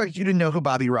don't expect you to know who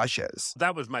Bobby Rush is.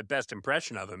 That was my best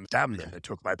impression of him. Damn them, they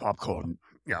took my popcorn.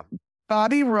 Yeah.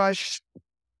 Bobby Rush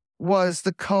was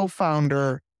the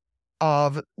co-founder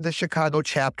of the Chicago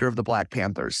chapter of the Black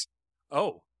Panthers.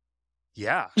 Oh,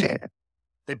 yeah.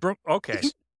 They broke. Okay.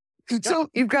 So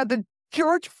you've got the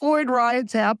George Floyd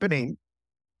riots happening,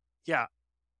 Yeah.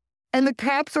 and the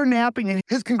cops are napping in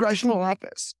his congressional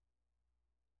office.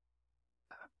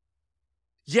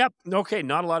 Yep. Okay.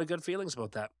 Not a lot of good feelings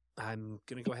about that. I'm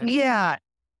going to go ahead. Yeah.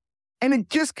 And it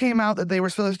just came out that they were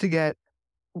supposed to get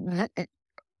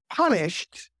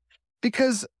punished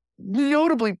because,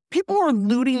 notably, people were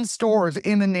looting stores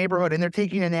in the neighborhood and they're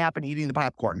taking a nap and eating the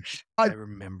popcorn. I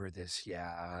remember this.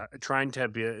 Yeah. Trying to,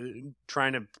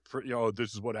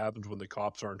 this is what happens when the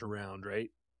cops aren't around, right?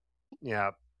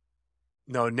 Yeah.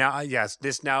 No, now, yes,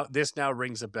 this now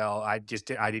rings a bell. I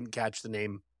didn't catch the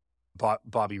name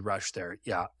Bobby Rush there.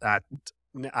 Yeah.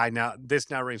 This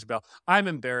now rings a bell. I'm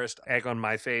embarrassed, egg on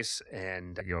my face.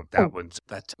 And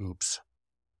oops.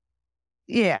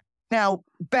 Yeah. Now,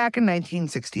 back in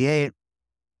 1968,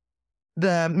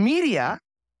 the media,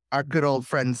 our good old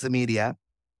friends, the media,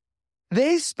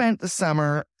 they spent the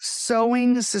summer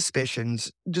sowing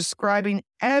suspicions, describing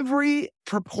every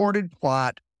purported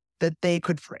plot that they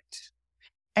could print.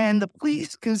 And the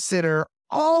police consider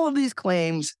all of these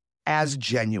claims as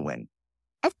genuine.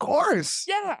 Of course.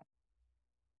 Yeah.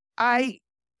 I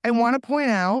want to point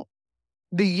out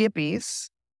the Yippies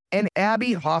and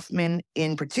Abby Hoffman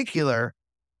in particular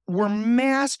were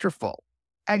masterful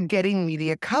at getting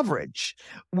media coverage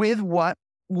with what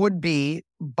would be,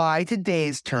 by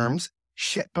today's terms,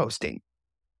 shitposting.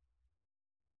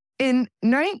 In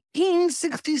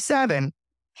 1967,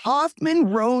 Hoffman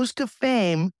rose to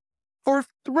fame for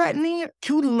threatening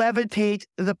to levitate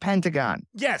the Pentagon.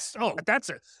 Yes. Oh, that's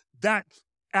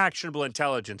actionable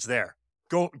intelligence there.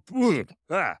 Go.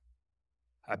 I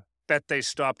bet they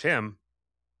stopped him.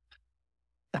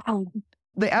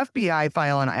 The FBI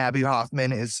file on Abby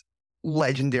Hoffman is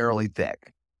legendarily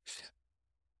thick.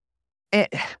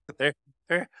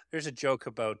 There's a joke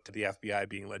about the FBI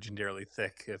being legendarily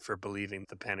thick for believing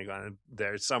the Pentagon.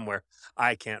 There's somewhere.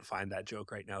 I can't find that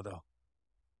joke right now, though.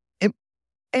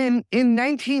 And in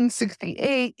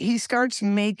 1968, he starts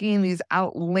making these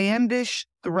outlandish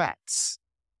threats.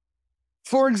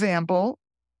 For example,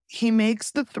 he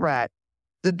makes the threat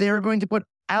that they're going to put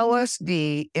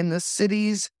LSD in the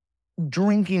city's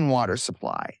drinking water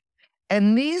supply.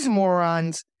 And these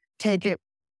morons take it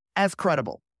as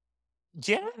credible.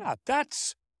 Yeah,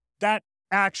 that's that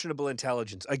actionable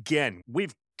intelligence. Again,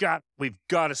 we've got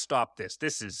to stop this.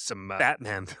 This is some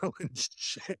Batman villain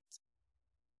shit.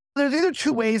 There's either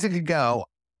two ways it could go.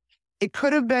 It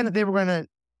could have been that they were going to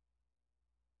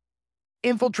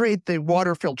infiltrate the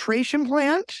water filtration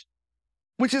plant,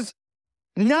 which is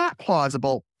not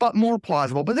plausible, but more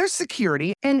plausible. But there's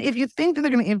security. And if you think that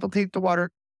they're going to infiltrate the water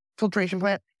filtration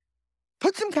plant,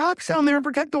 put some cops down there and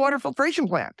protect the water filtration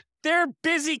plant. They're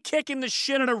busy kicking the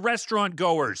shit out of restaurant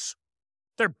goers.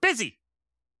 They're busy.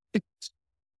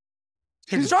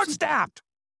 It's short-staffed.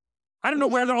 I don't know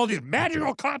where all these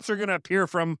magical cops are going to appear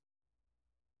from.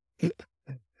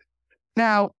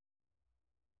 Now,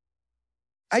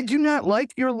 I do not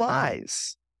like your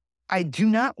lies. I do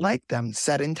not like them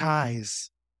set in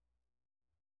ties.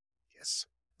 Yes.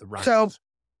 The rhymes. So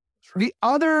the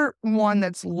other one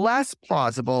that's less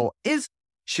plausible is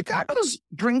Chicago's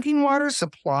drinking water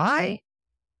supply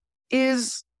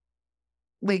is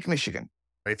Lake Michigan.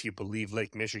 If you believe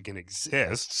Lake Michigan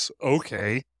exists,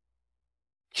 okay.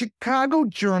 Chicago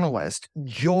journalist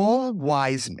Joel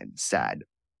Wiseman said,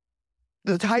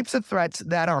 the types of threats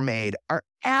that are made are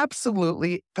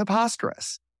absolutely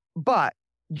preposterous, but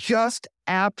just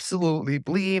absolutely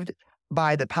believed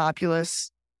by the populace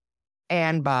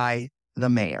and by the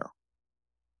mayor.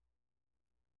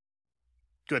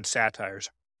 Good satires.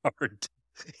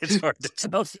 It's hard to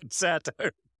tell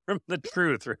satire from the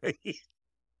truth, right?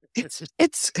 It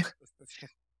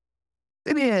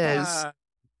is.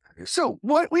 So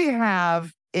what we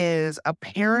have is a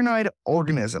paranoid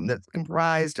organism that's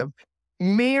comprised of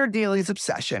Mayor Daley's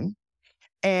obsession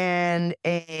and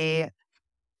a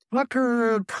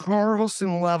Tucker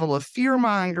Carlson level of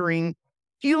fear-mongering,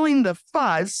 fueling the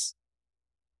fuss,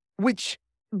 which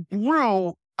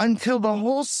grew until the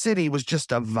whole city was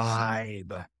just a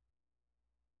vibe.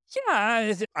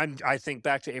 Yeah, I think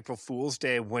back to April Fool's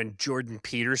Day when Jordan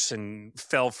Peterson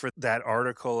fell for that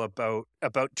article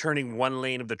about turning one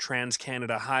lane of the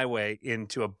Trans-Canada Highway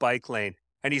into a bike lane,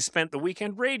 and he spent the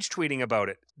weekend rage tweeting about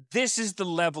it. This is the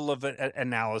level of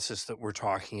analysis that we're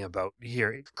talking about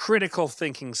here. Critical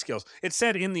thinking skills. It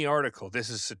said in the article, this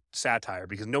is a satire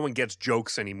because no one gets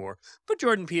jokes anymore, but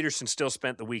Jordan Peterson still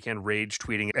spent the weekend rage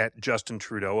tweeting at Justin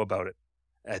Trudeau about it.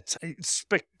 It's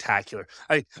spectacular.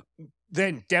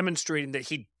 Then demonstrating that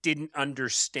he didn't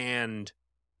understand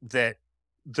that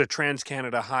the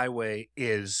Trans-Canada Highway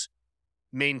is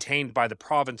maintained by the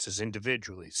provinces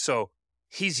individually. So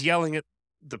he's yelling at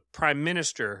the Prime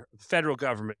Minister, the federal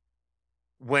government,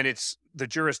 when it's the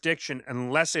jurisdiction,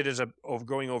 unless it is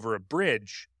going over a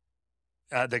bridge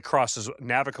that crosses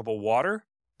navigable water,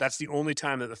 that's the only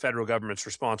time that the federal government's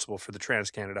responsible for the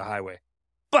Trans-Canada Highway.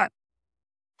 But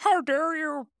how dare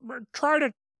you try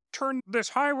to turn this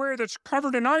highway that's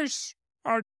covered in ice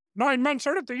 9 months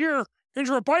out of the year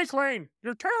into a bike lane?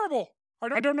 You're terrible.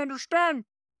 I don't understand.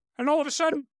 And all of a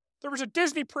sudden, there was a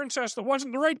Disney princess that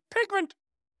wasn't the right pigment.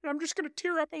 And I'm just going to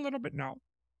tear up a little bit now.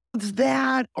 It's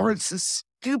that, or it's the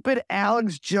stupid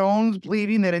Alex Jones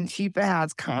believing that Antifa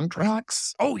has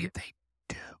contracts. Oh, yeah, they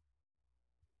do.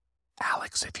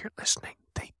 Alex, if you're listening,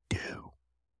 they do.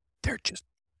 They're just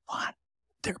fun.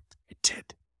 They're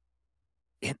printed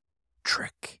in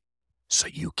trick, so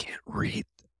you can't read.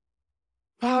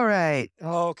 All right.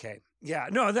 Okay. Yeah.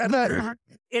 No,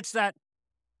 it's that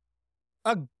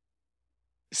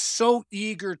so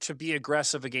eager to be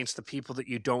aggressive against the people that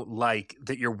you don't like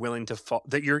that you're willing to fall,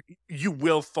 that you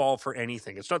will fall for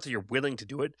anything. It's not that you're willing to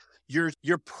do it.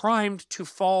 You're primed to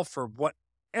fall for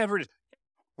whatever it is.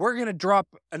 We're going to drop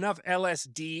enough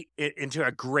LSD into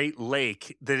a Great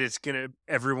Lake that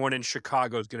everyone in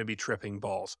Chicago is going to be tripping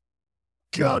balls.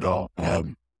 Get off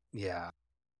him. Yeah.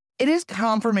 It is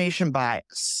confirmation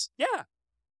bias. Yeah.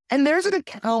 And there's an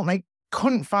account, and I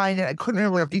couldn't find it. I couldn't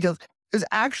remember enough details. There's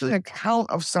actually an account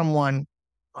of someone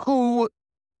who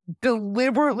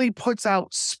deliberately puts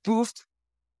out spoofed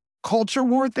culture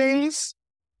war things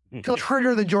to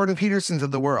trigger the Jordan Petersons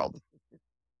of the world.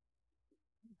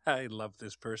 I love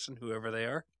this person, whoever they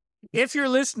are. If you're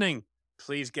listening,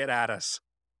 please get at us.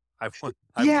 I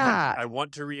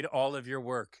want to read all of your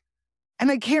work.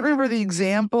 And I can't remember the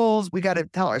examples. We got to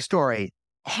tell our story.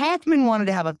 Hackman wanted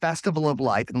to have a festival of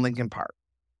light in Lincoln Park.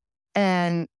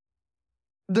 And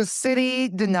the city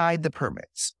denied the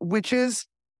permits, which is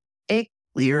a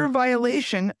clear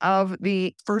violation of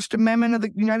the First Amendment of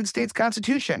the United States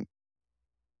Constitution.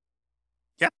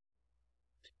 Yeah.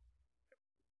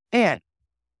 And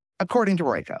according to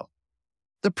Rehearsal,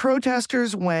 the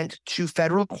protesters went to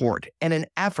federal court in an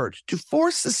effort to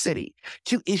force the city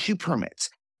to issue permits,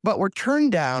 but were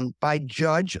turned down by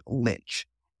Judge Lynch,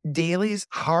 Daley's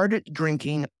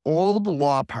hard-drinking old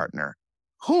law partner,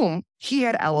 whom he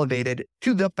had elevated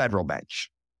to the federal bench.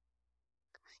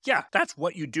 Yeah, that's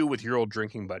what you do with your old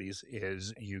drinking buddies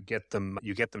is you get them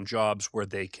jobs where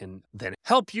they can then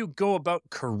help you go about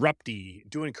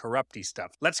doing corrupty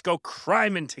stuff. Let's go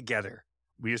criming together.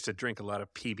 We used to drink a lot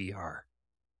of PBR.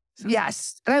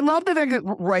 Yes. And I love the fact that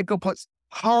Reiko puts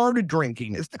hard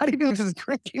drinking. It's not even just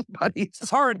drinking buddies. It's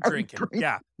hard drinking.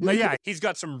 Yeah. But yeah, he's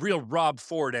got some real Rob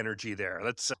Ford energy there.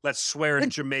 Let's swear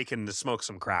in Jamaican to smoke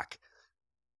some crack.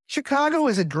 Chicago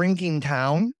is a drinking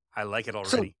town. I like it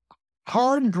already. So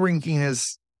hard drinking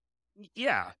is...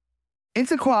 Yeah.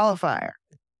 It's a qualifier.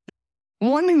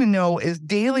 One thing to know is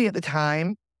Daley at the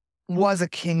time was a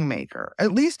kingmaker.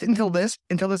 At least until this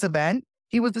event,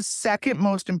 he was the second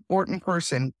most important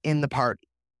person in the party.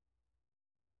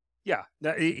 Yeah.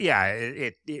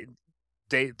 Yeah.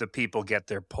 The people get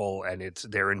their pull and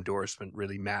their endorsement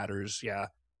really matters. Yeah.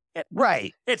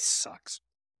 Right. It sucks.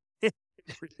 It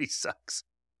really sucks.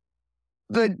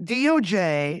 The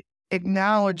DOJ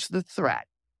acknowledged the threat,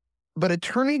 but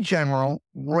Attorney General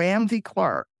Ramsey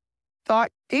Clark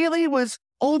thought Daley was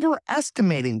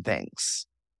overestimating things.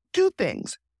 Two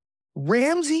things.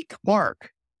 Ramsey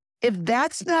Clark, if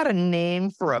that's not a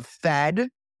name for a Fed.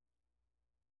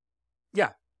 Yeah.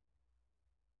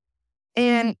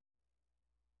 And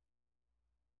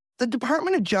the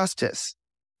Department of Justice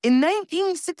in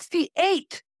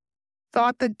 1968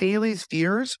 thought that Daley's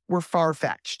fears were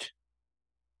far-fetched.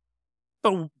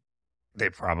 But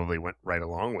they probably went right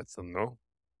along with them, no?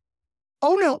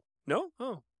 Oh, no. No?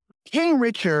 Oh. King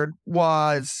Richard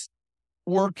was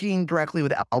working directly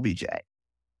with LBJ.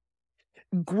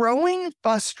 Growing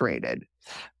frustrated,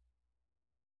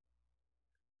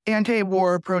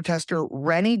 anti-war protester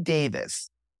Rennie Davis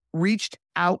reached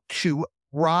out to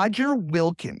Roger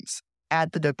Wilkins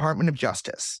at the Department of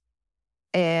Justice.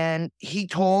 And he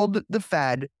told the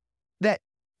Fed that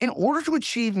in order to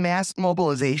achieve mass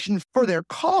mobilization for their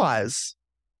cause,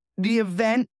 the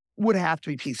event would have to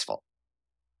be peaceful.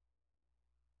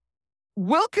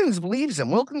 Wilkins believes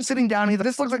him. Wilkins sitting down, he's like,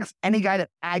 this looks like any guy that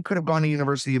I could have gone to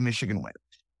University of Michigan with.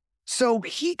 So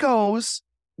he goes,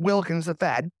 Wilkins, the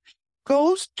Fed,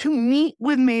 goes to meet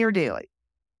with Mayor Daley,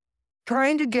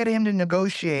 trying to get him to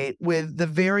negotiate with the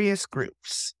various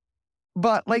groups.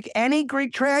 But like any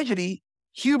great tragedy,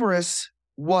 hubris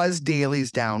was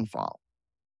Daley's downfall.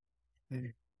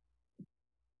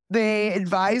 They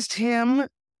advised him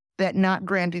that not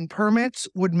granting permits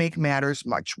would make matters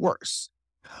much worse.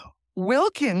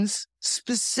 Wilkins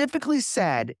specifically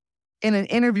said in an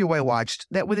interview I watched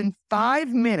that within 5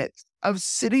 minutes of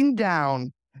sitting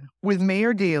down with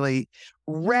Mayor Daley,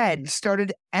 red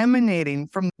started emanating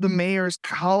from the mayor's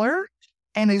collar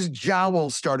and his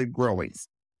jowls started growing.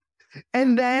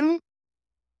 And then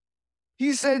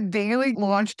he said Daley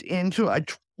launched into a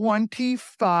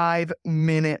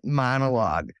 25-minute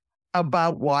monologue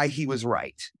about why he was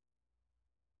right.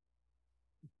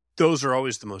 Those are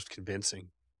always the most convincing.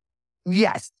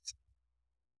 Yes.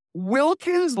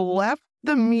 Wilkins left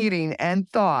the meeting and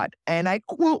thought, and I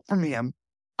quote from him,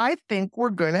 I think we're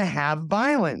going to have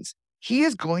violence. He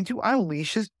is going to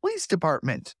unleash his police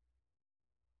department.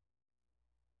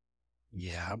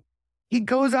 Yeah. He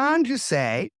goes on to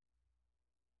say,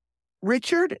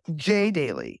 Richard J.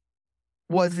 Daley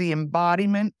was the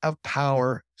embodiment of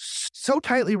power so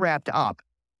tightly wrapped up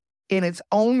in its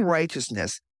own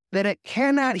righteousness that it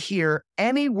cannot hear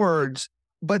any words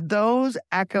but those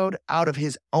echoed out of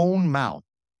his own mouth.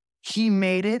 He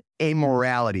made it a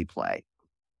morality play.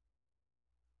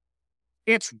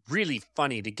 It's really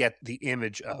funny to get the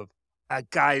image of a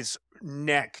guy's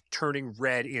neck turning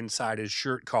red inside his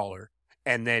shirt collar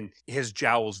and then his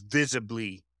jowls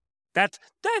visibly. That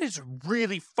is a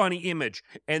really funny image.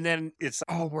 And then it's,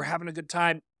 oh, we're having a good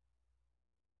time.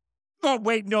 Oh,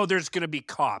 wait, no, there's going to be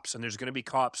cops, and there's going to be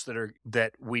cops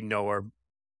that we know are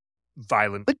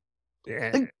violent. But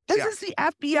this is the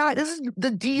FBI. This is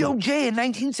the DOJ in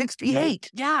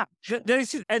 1968. Yeah.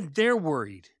 And they're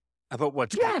worried about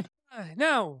what's going on.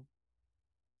 No.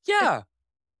 Yeah.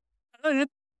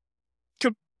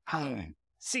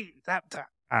 See,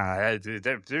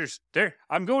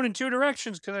 I'm going in two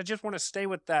directions because I just want to stay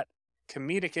with that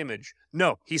comedic image.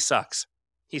 No, he sucks.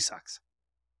 He sucks.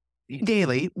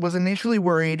 Daley was initially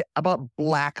worried about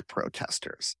black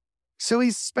protesters. So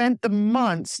he spent the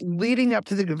months leading up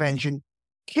to the convention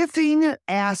kissing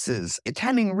asses,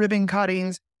 attending ribbon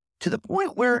cuttings, to the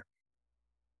point where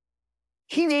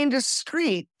he named a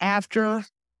street after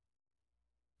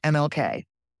MLK.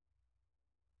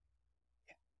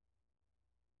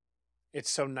 It's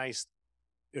so nice.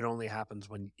 It only happens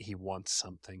when he wants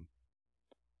something.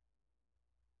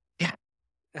 Yeah.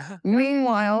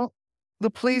 Meanwhile, the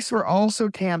police were also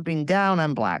tamping down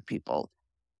on black people.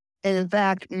 And in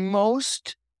fact,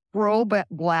 most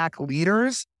pro-black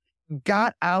leaders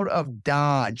got out of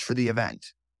Dodge for the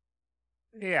event.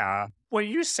 Yeah. When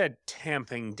you said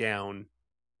tamping down,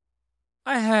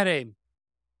 I had a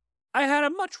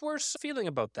much worse feeling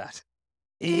about that.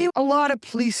 A lot of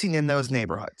policing in those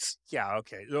neighborhoods. Yeah,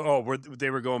 okay. Oh,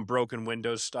 they were going broken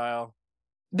windows style?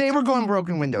 They were going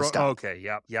broken window style. Okay,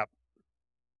 yep.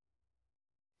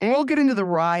 And we'll get into the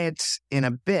riots in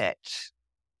a bit.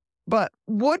 But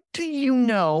what do you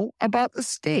know about the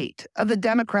state of the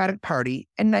Democratic Party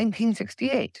in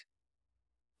 1968?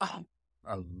 Oh,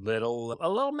 a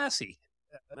little messy.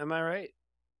 Am I right?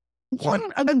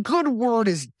 A good word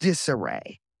is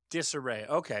disarray. Disarray.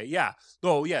 Okay, yeah.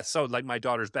 Oh, yes. So like my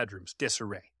daughter's bedrooms.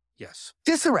 Disarray. Yes.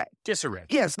 Disarray.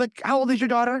 Yes. Like, how old is your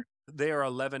daughter? They are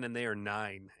 11 and they are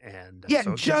 9. And yeah,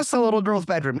 so, just a little girl's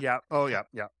bedroom. Yeah. Oh, yeah.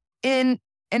 In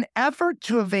an effort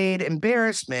to evade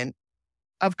embarrassment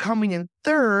of coming in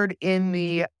third in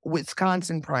the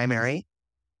Wisconsin primary,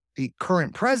 the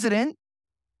current president,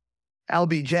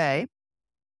 LBJ,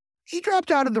 he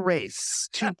dropped out of the race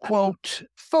to, quote,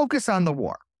 focus on the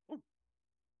war.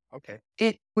 Okay.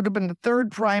 It would have been the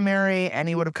third primary, and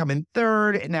he would have come in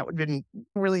third, and that would have been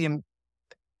really,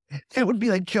 it would be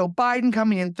like Joe Biden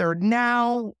coming in third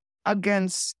now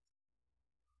against,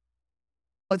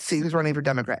 let's see, who's running for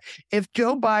Democrat. If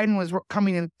Joe Biden was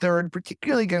coming in third,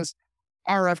 particularly against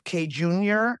RFK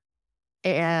Jr.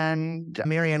 and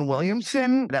Marianne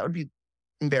Williamson, that would be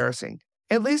embarrassing.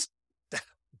 At least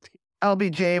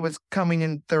LBJ was coming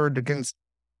in third against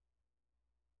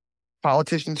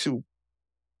politicians who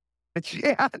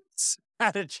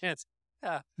had a chance.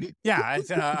 I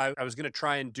was going to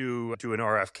try and do an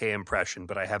RFK impression,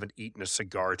 but I haven't eaten a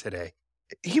cigar today.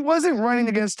 He wasn't running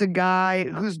against a guy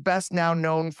who's best now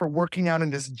known for working out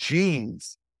in his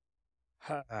jeans.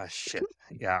 Shit.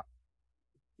 Yeah.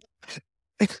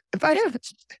 If I have,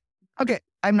 okay,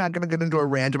 I'm not going to get into a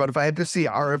rant about if I have to see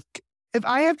RFK. If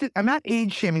I have to, I'm not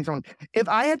age shaming someone. If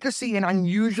I have to see an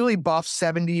unusually buff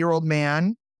 70-year-old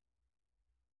man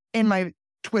in my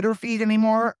Twitter feed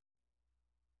anymore,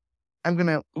 I'm going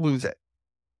to lose it.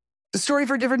 The story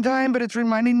for a different time, but it's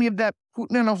reminding me of that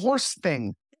Putin and a horse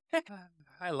thing.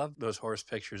 I love those horse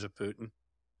pictures of Putin.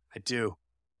 I do.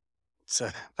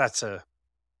 That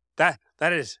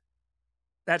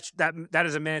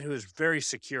is a man who is very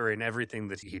secure in everything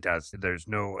that he does. There's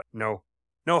no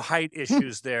height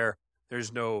issues there.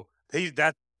 There's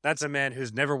that's a man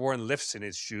who's never worn lifts in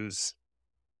his shoes.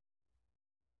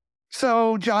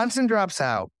 So Johnson drops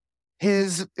out.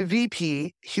 His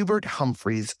VP, Hubert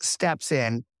Humphreys, steps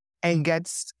in and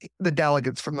gets the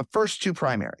delegates from the first two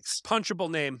primaries. Punchable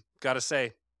name, gotta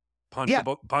say.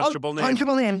 Punchable name.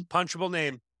 Punchable name. Punchable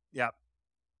name. Yeah.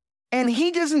 And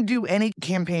he doesn't do any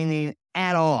campaigning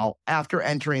at all after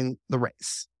entering the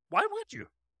race. Why would you?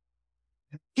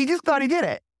 He just thought he did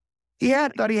it.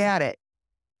 Thought he had it.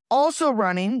 Also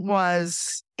running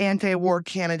was anti-war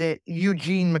candidate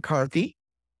Eugene McCarthy.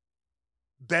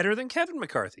 Better than Kevin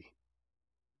McCarthy.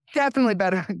 Definitely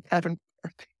better than Kevin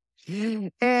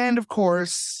McCarthy. And of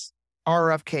course,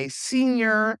 RFK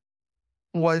Sr.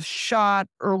 was shot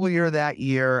earlier that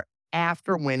year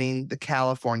after winning the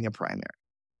California primary.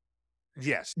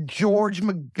 Yes. George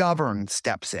McGovern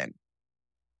steps in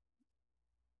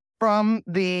from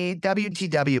the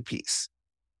WTW piece.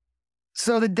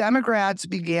 So the Democrats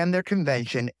began their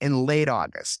convention in late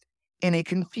August in a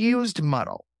confused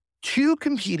muddle. Two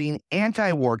competing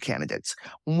anti-war candidates,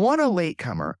 one a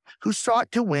latecomer who sought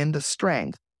to win the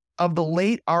strength of the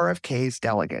late RFK's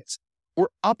delegates, were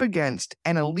up against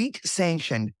an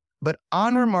elite-sanctioned but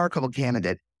unremarkable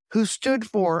candidate who stood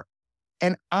for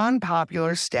an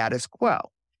unpopular status quo.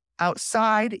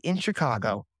 Outside in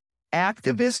Chicago,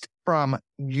 activists from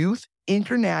Youth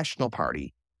International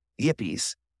Party,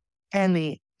 Yippies, and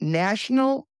the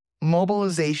National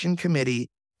Mobilization Committee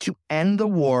to End the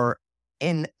War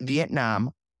in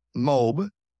Vietnam, MOB.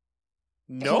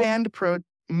 Nope.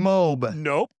 MOB.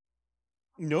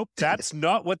 Nope. That's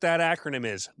not what that acronym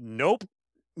is. Nope.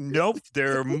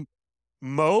 They're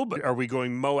MOB. Are we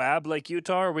going Moab like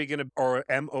Utah? Or are we going to, or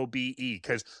MOBE?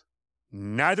 Because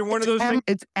neither one of those things.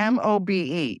 It's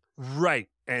MOBE. Right.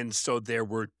 And so there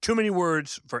were too many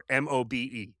words for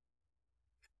MOBE.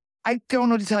 I don't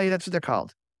know what to tell you. That's what they're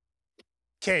called.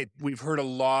 Okay, we've heard a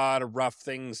lot of rough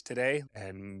things today,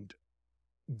 and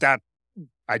that,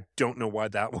 I don't know why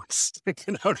that one's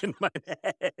sticking out in my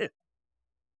head.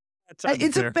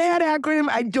 It's a bad acronym.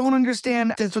 I don't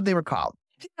understand. That's what they were called.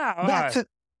 Yeah,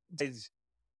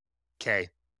 okay.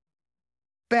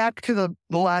 Back to the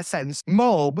last sentence.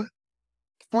 MOB,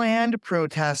 planned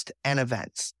protest and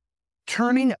events,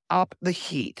 turning up the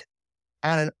heat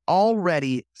on an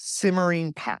already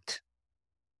simmering pot.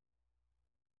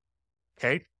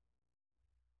 Okay.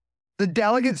 The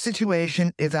delegate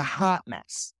situation is a hot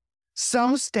mess.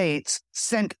 Some states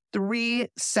sent 3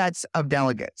 sets of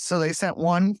delegates. So they sent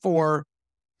one for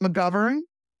McGovern,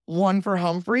 one for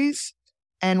Humphreys,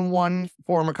 and one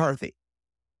for McCarthy.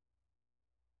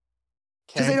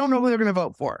 Because they don't know who they're going to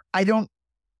vote for.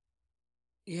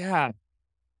 Yeah.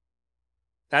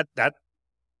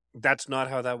 That's not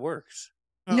how that works.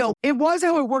 No, it was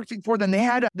how it worked before then. They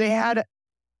had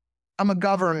a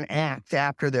McGovern Act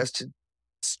after this to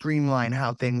streamline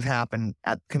how things happen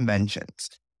at conventions.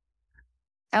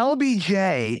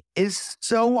 LBJ is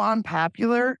so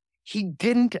unpopular, he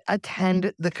didn't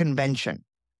attend the convention.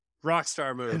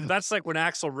 Rockstar move. That's like when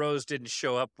Axl Rose didn't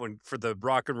show up for the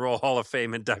Rock and Roll Hall of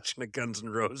Fame induction at Guns N'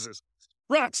 Roses.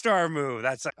 Rockstar move.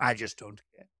 I just don't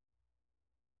get it.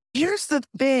 Here's the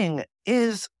thing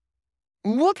is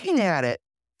looking at it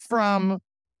from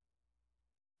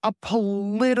a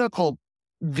political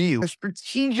view, a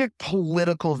strategic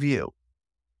political view.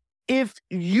 If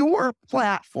your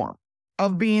platform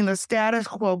of being the status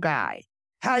quo guy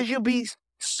has you be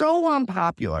so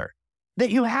unpopular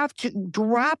that you have to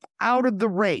drop out of the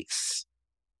race,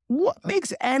 what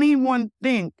makes anyone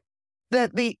think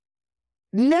that the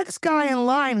next guy in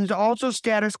line who's also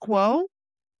status quo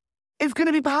is going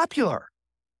to be popular?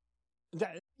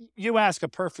 You ask a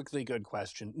perfectly good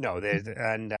question. No,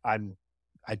 and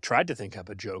I tried to think up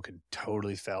a joke and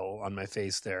totally fell on my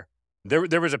face there.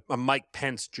 There was a Mike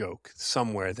Pence joke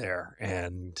somewhere there,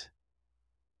 and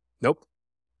nope.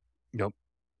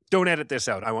 Don't edit this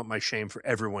out. I want my shame for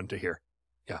everyone to hear.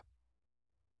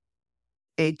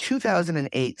 a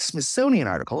 2008 Smithsonian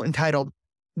article entitled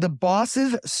 "The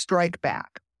Bosses Strike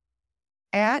Back."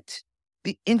 At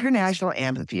the International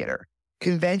Amphitheater,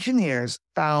 conventioneers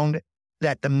found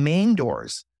that the main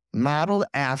doors, modeled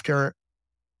after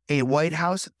a White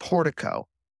House portico,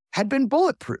 had been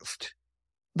bulletproofed.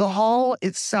 The hall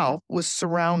itself was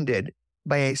surrounded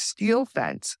by a steel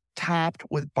fence topped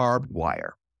with barbed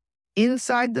wire.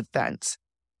 Inside the fence,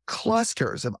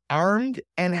 clusters of armed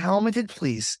and helmeted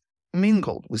police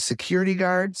mingled with security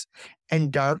guards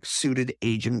and dark-suited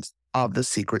agents of the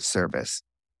Secret Service.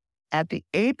 At the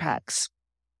apex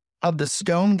of the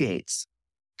stone gates,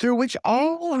 through which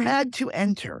all had to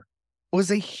enter,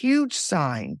 was a huge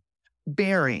sign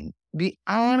bearing the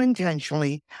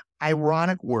unintentionally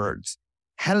ironic words,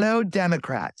 "Hello,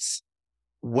 Democrats.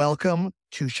 Welcome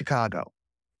to Chicago."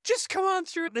 Just come on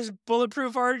through this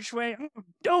bulletproof archway.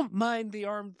 Don't mind the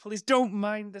armed police. Don't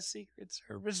mind the Secret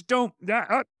Service. Don't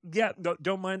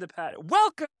mind the pad.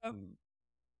 Welcome.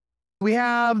 We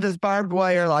have this barbed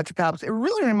wire, lots of cops. It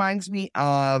really reminds me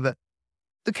of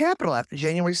the Capitol after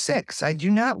January 6th. I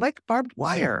do not like barbed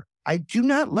wire. I do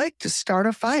not like to start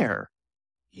a fire.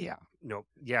 Yeah. No.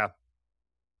 Yeah.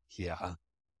 Yeah.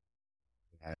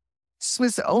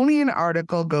 Smithsonian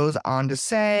article goes on to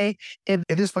say, if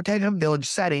this potential village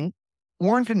setting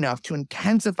weren't enough to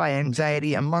intensify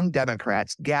anxiety among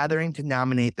Democrats gathering to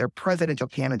nominate their presidential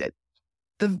candidate,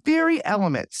 the very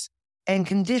elements and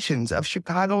conditions of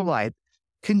Chicago life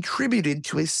contributed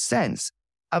to a sense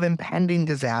of impending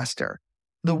disaster.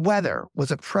 The weather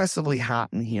was oppressively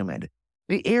hot and humid.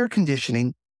 The air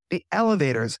conditioning, the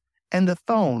elevators, and the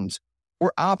phones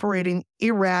were operating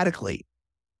erratically.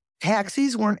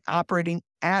 Taxis weren't operating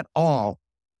at all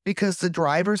because the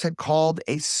drivers had called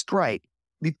a strike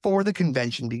before the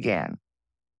convention began.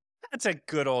 That's a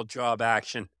good old job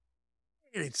action.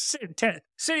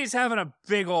 City's having a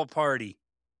big old party.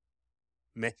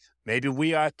 Maybe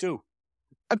we are too.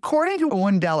 According to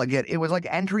one delegate, it was like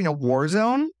entering a war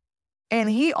zone. And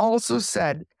he also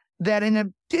said that in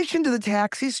addition to the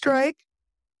taxi strike,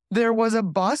 there was a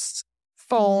bus,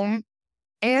 phone,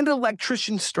 and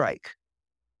electrician strike.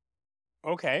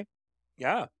 Okay.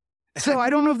 Yeah. So I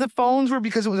don't know if the phones were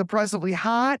because it was oppressively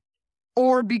hot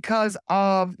or because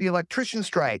of the electrician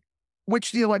strike,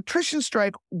 which the electrician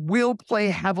strike will play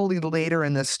heavily later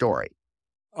in this story.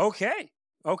 Okay.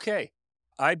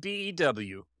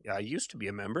 IBEW. Yeah, I used to be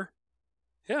a member.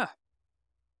 Yeah.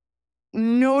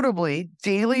 Notably,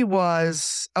 Daley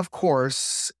was, of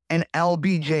course, an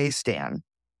LBJ stan.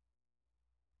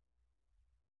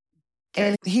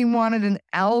 And he wanted an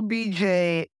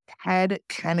LBJ Ted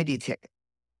Kennedy ticket.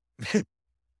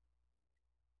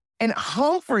 And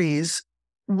Humphreys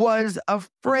was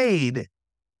afraid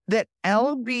that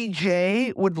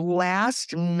LBJ would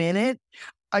last minute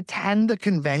attend the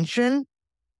convention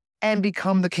and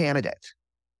become the candidate.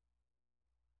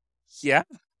 Yeah.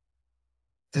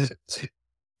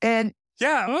 And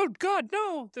yeah, oh God,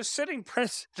 no! The sitting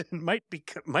president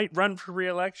might run for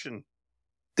re-election.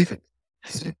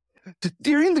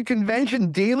 During the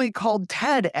convention, Daley called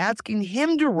Ted asking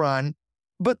him to run,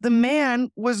 but the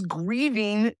man was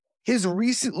grieving his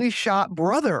recently shot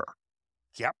brother.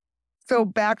 Yep. So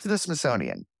back to the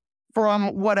Smithsonian. From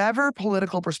whatever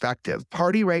political perspective,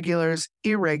 party regulars,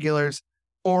 irregulars,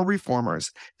 or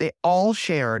reformers, they all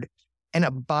shared an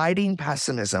abiding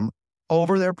pessimism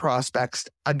over their prospects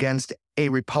against a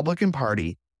Republican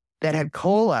Party that had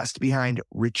coalesced behind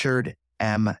Richard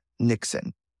M.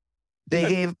 Nixon. They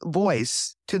gave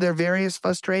voice to their various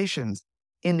frustrations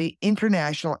in the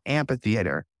International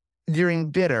Amphitheater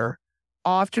during bitter,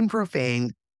 often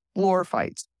profane floor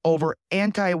fights over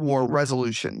anti-war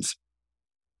resolutions.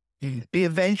 The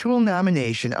eventual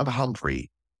nomination of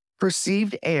Humphrey,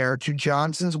 perceived heir to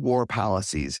Johnson's war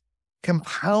policies,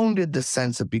 compounded the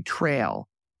sense of betrayal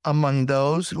among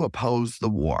those who opposed the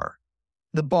war.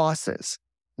 The bosses,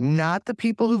 not the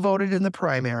people who voted in the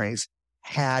primaries,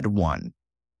 had won.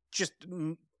 Just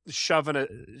shoving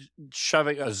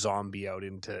a zombie out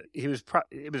into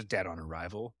it was dead on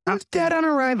arrival. It was dead on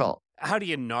arrival. How do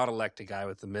you not elect a guy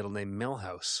with the middle name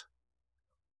Milhouse?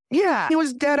 Yeah, he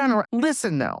was dead on arrival.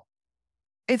 Listen, though,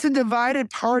 it's a divided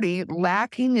party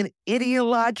lacking in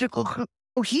ideological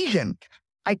cohesion.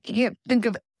 I can't think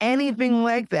of anything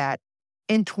like that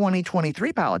in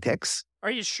 2023 politics.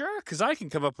 Are you sure? Because I can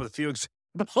come up with a few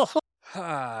examples.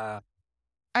 I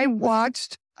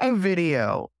watched a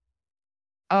video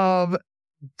of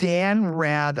Dan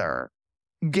Rather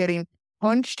getting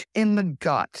punched in the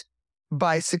gut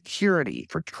by security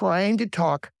for trying to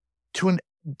talk to a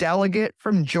delegate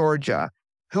from Georgia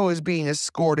who is being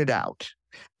escorted out.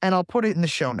 And I'll put it in the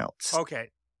show notes. Okay.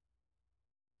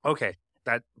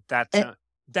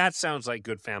 That sounds like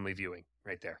good family viewing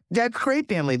right there. That's great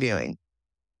family viewing.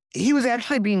 He was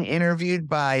actually being interviewed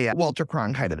by Walter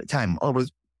Cronkite at the time.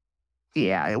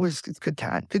 It's good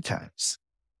times.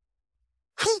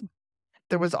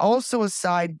 There was also a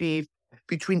side beef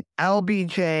between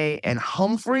LBJ and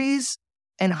Humphreys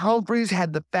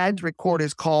had the feds record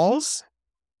his calls.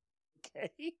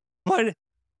 Okay. What?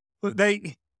 We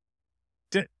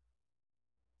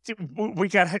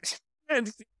got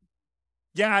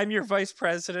yeah, I'm your vice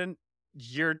president.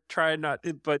 You're trying not,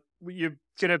 but you're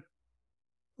gonna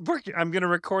work. I'm gonna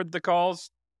record the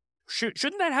calls.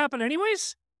 Shouldn't that happen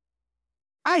anyways?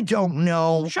 I don't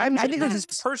know. I think this is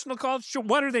personal calls.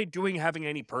 What are they doing having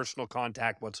any personal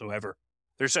contact whatsoever?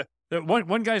 There's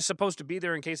one guy's supposed to be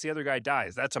there in case the other guy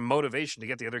dies. That's a motivation to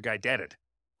get the other guy deaded.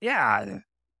 Yeah.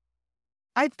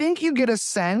 I think you get a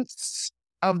sense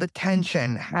of the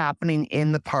tension happening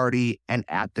in the party and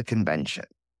at the convention.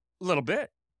 A little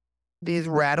bit. These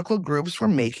radical groups were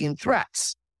making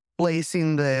threats,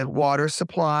 placing the water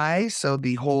supply so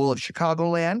the whole of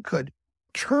Chicagoland could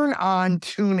turn on,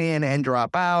 tune in, and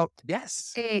drop out.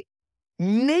 Yes. A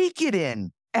naked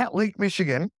inn at Lake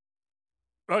Michigan.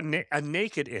 Oh, a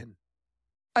naked inn.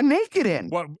 A naked inn.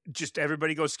 What, just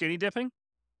everybody go skinny dipping?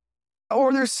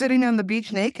 Or they're sitting on the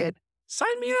beach naked.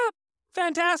 Sign me up.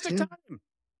 Fantastic time.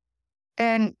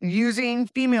 And using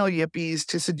female yippies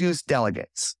to seduce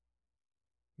delegates.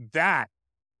 That.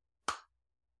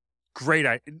 Great.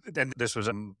 And this was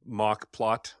a mock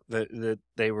plot that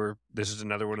they were. This is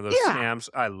another one of those scams.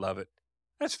 I love it.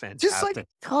 That's fantastic. Just like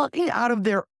talking out of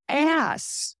their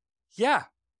ass. Yeah.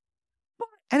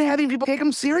 And having people take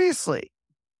them seriously.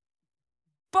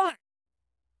 But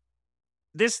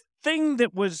this thing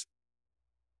that was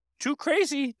too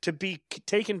crazy to be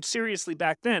taken seriously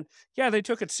back then, yeah, they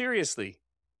took it seriously.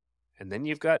 And then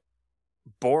you've got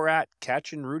Borat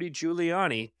catching Rudy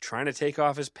Giuliani trying to take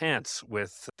off his pants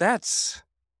with...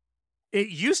 It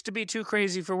used to be too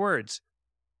crazy for words.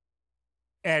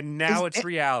 And now it's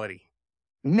reality.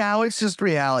 Now it's just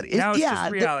reality. Now it's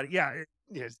just reality. Yeah.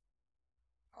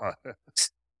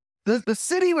 The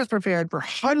city was prepared for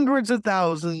hundreds of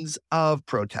thousands of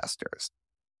protesters.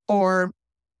 Or,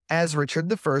 as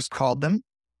Richard I called them,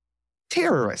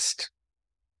 terrorists.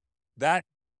 That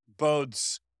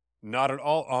bodes not at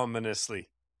all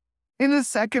ominously. In the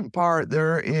second part,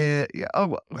 there is...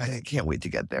 I can't wait to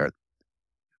get there.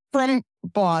 From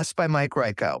Boss by Mike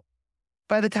Ryko.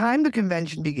 By the time the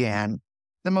convention began,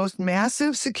 the most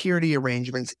massive security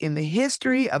arrangements in the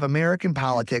history of American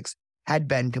politics had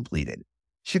been completed.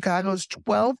 Chicago's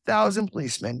 12,000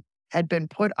 policemen had been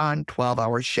put on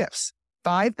 12-hour shifts.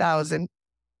 5,000...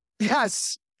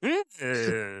 Yes!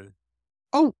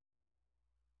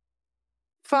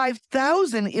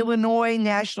 5,000 Illinois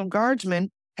National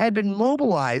Guardsmen had been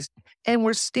mobilized and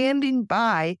were standing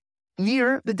by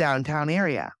near the downtown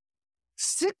area.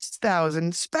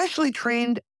 6,000 specially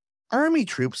trained Army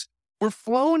troops were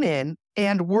flown in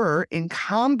and were in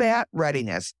combat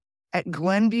readiness at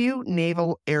Glenview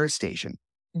Naval Air Station,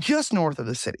 just north of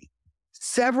the city.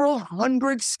 Several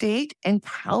hundred state and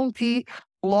county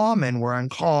lawmen were on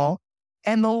call,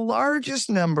 and the largest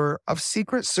number of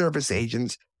Secret Service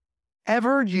agents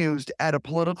ever used at a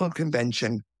political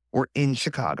convention were in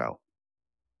Chicago.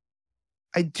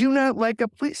 I do not like a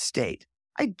police state.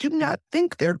 I do not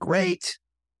think they're great.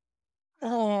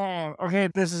 Oh, okay,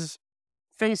 this is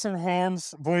face and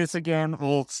hands, voice again.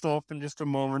 We'll stop in just a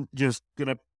moment. Just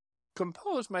gonna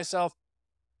compose myself.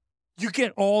 You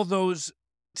get all those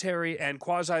military and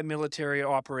quasi-military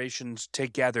operations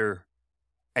together,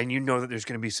 and you know that there's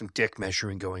going to be some dick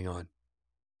measuring going on.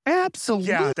 Absolutely.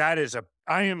 Yeah, that is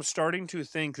I am starting to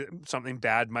think that something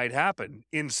bad might happen,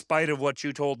 in spite of what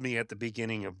you told me at the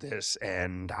beginning of this,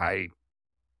 and I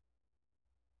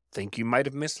think you might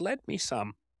have misled me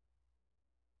some.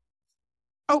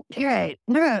 Okay,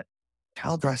 I'm going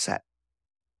to address that.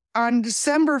 On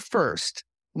December 1st,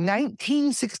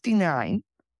 1969,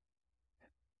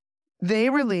 they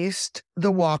released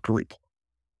the Walker Report,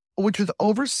 which was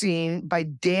overseen by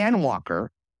Dan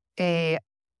Walker, a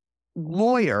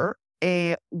lawyer,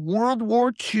 a World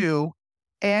War II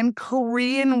and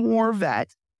Korean War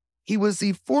vet. He was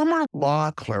the former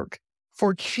law clerk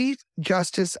for Chief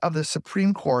Justice of the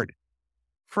Supreme Court,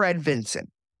 Fred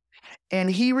Vinson.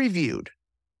 And he reviewed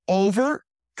over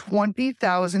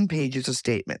 20,000 pages of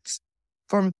statements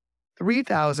from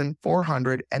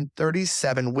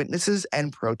 3,437 witnesses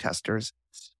and protesters,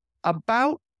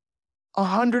 about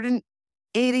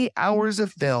 180 hours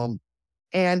of film,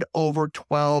 and over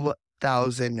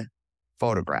 12,000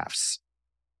 photographs.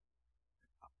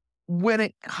 When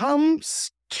it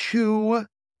comes to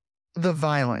the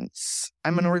violence,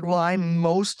 I'm going to rely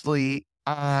mostly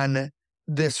on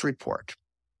this report.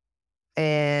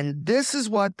 And this is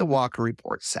what the Walker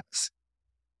report says.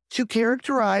 To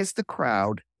characterize the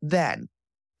crowd then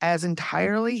as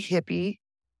entirely hippie,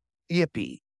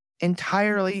 yippie,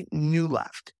 entirely new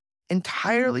left,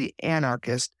 entirely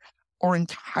anarchist, or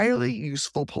entirely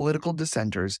useful political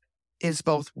dissenters is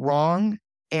both wrong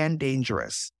and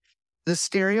dangerous. The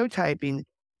stereotyping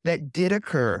that did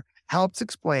occur helps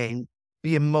explain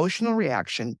the emotional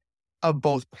reaction of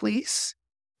both police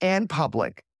and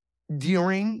public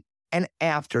during and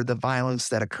after the violence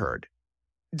that occurred.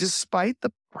 Despite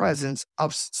the presence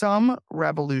of some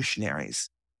revolutionaries,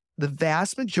 the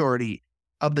vast majority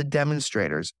of the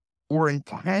demonstrators were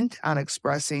intent on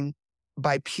expressing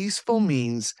by peaceful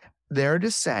means their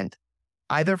dissent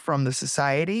either from the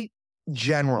society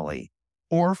generally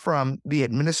or from the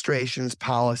administration's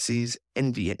policies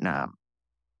in Vietnam.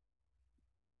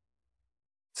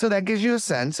 So that gives you a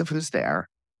sense of who's there.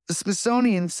 The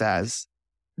Smithsonian says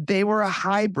they were a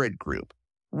hybrid group,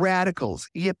 radicals,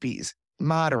 yippies,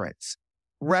 moderates,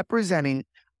 representing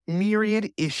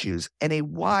myriad issues and a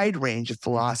wide range of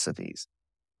philosophies.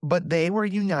 But they were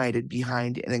united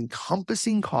behind an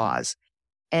encompassing cause,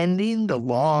 ending the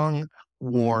long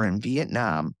war in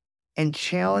Vietnam and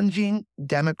challenging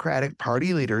Democratic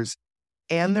Party leaders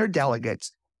and their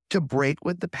delegates to break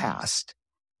with the past,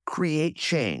 create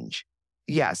change.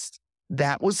 Yes,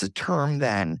 that was the term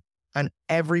then on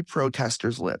every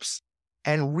protester's lips,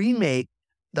 and remake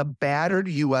the battered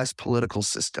U.S. political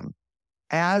system.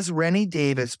 As Rennie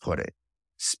Davis put it,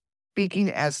 speaking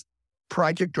as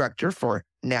project director for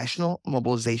National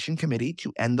Mobilization Committee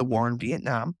to End the War in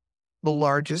Vietnam, the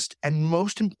largest and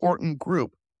most important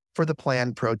group for the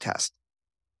planned protest.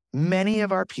 Many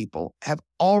of our people have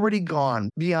already gone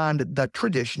beyond the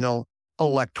traditional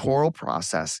electoral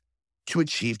process to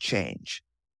achieve change.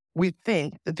 We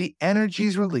think that the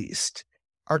energies released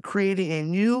are creating a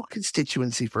new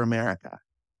constituency for America.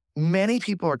 Many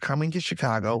people are coming to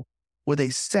Chicago with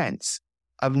a sense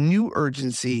of new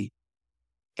urgency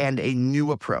and a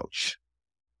new approach.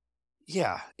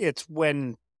 Yeah, it's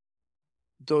when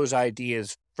those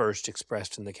ideas first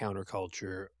expressed in the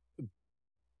counterculture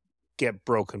get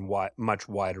broken much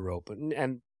wider open,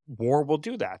 and war will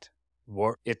do that.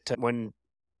 War will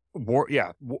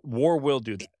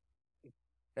do that.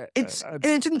 And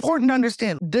it's important to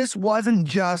understand this wasn't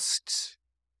just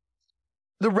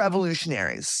the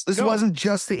revolutionaries. This wasn't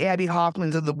just the Abbie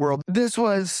Hoffmans of the world. This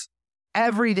was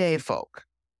everyday folk.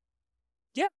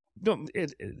 Yeah. No,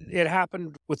 it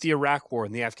happened with the Iraq War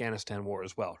and the Afghanistan War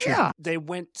as well. Yeah. They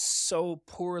went so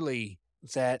poorly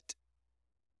that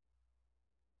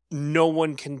no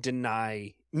one can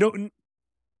deny,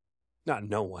 not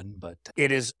no one, but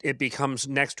it becomes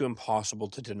next to impossible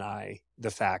to deny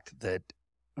the fact that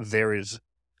there is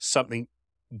something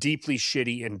deeply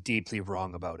shitty and deeply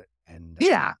wrong about it. And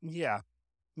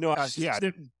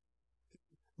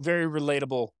very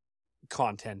relatable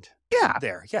content. Yeah.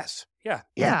 There. Yes. Yeah.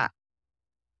 Yeah.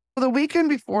 The weekend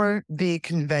before the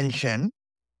convention,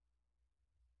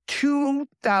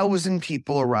 2,000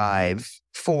 people arrive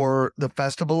for the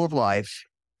Festival of Life,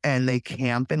 and they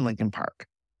camp in Lincoln Park,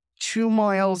 2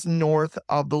 miles north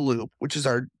of the Loop, which is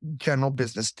our general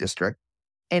business district,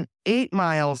 and 8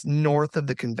 miles north of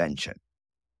the convention.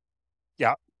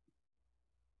 Yeah.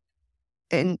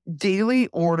 And Daley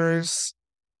orders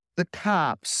the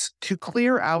cops to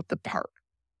clear out the park,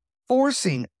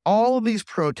 forcing all of these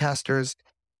protesters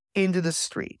into the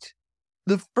street.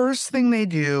 The first thing they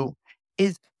do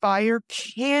is fire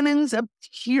cannons of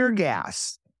tear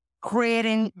gas,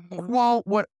 creating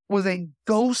what was a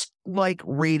ghost-like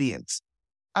radiance.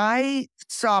 I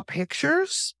saw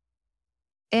pictures,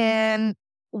 and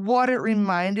what it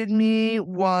reminded me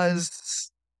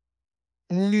was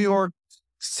New York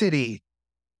City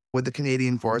with the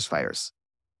Canadian forest fires.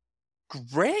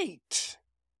 Great.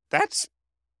 That's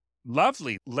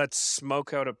lovely. Let's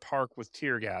smoke out a park with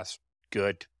tear gas.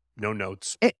 Good. No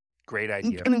notes. Great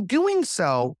idea. And in doing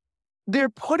so, they're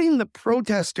putting the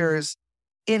protesters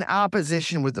in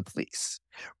opposition with the police.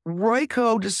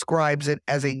 Royko describes it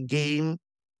as a game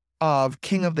of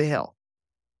King of the Hill.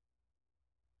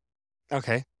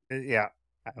 Okay. Yeah.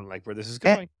 I don't like where this is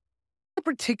going. A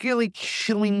particularly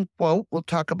chilling quote we'll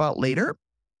talk about later.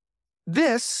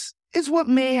 This is what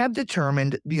may have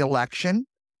determined the election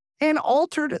and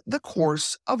altered the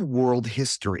course of world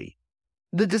history.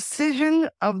 The decision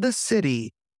of the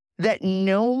city that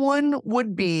no one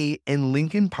would be in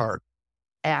Lincoln Park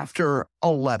after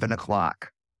 11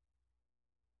 o'clock.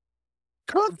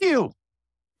 Curfew!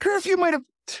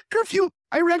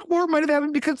 Iraq War might have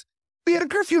happened because we had a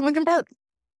curfew in Lincoln Park.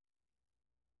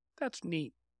 That's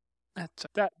neat. That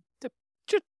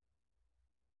just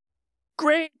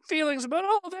great feelings about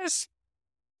all this.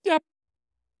 Yep.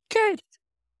 Okay.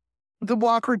 The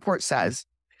Walker report says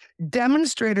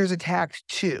demonstrators attacked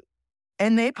too,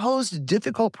 and they posed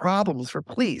difficult problems for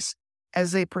police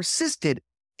as they persisted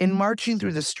in marching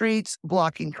through the streets,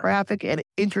 blocking traffic at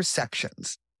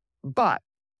intersections. But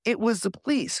it was the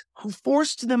police who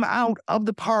forced them out of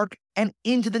the park and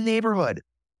into the neighborhood.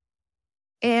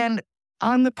 And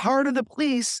on the part of the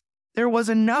police, there was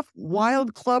enough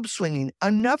wild club swinging,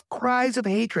 enough cries of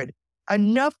hatred,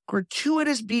 enough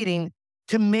gratuitous beating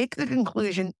to make the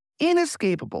conclusion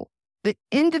inescapable that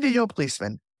individual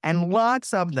policemen, and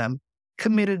lots of them,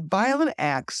 committed violent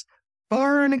acts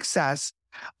far in excess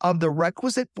of the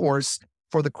requisite force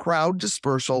for the crowd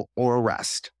dispersal or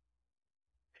arrest.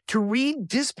 To read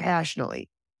dispassionately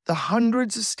the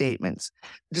hundreds of statements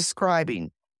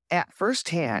describing at first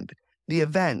hand the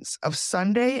events of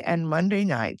Sunday and Monday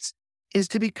nights is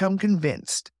to become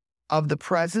convinced of the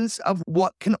presence of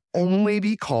what can only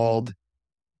be called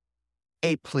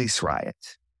a police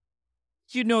riot.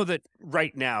 You know that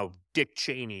right now, Dick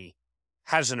Cheney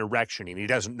has an erection and he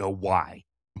doesn't know why.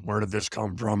 Where did this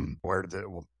come from?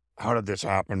 How did this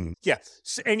happen? Yeah.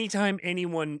 So anytime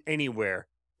anyone anywhere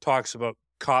talks about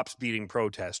cops beating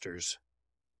protesters,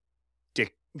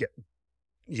 Dick.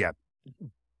 Yeah.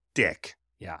 Dick.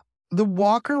 Yeah. The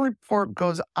Walker report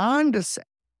goes on to say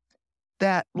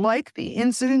that, like the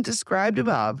incident described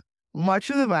above, much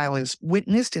of the violence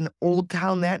witnessed in Old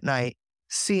Town that night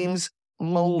seems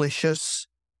malicious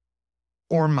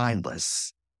or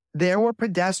mindless. There were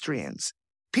pedestrians,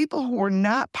 people who were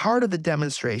not part of the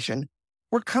demonstration,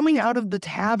 were coming out of the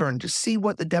tavern to see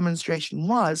what the demonstration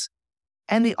was,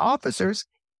 and the officers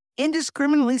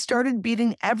indiscriminately started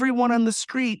beating everyone on the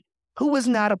street who was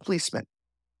not a policeman.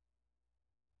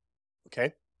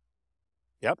 Okay.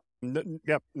 Yep.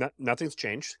 Nothing's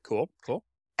changed. Cool.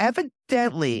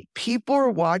 Evidently, people were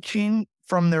watching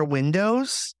from their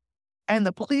windows, and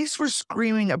the police were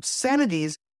screaming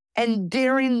obscenities and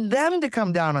daring them to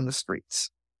come down on the streets.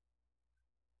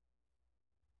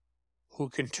 Who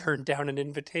can turn down an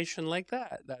invitation like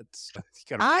that? That's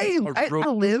I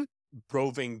live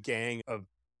roving gang of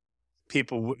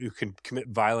people who can commit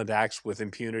violent acts with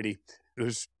impunity.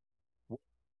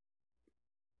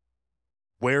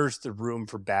 Where's the room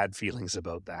for bad feelings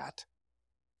about that?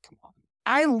 Come on.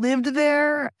 I lived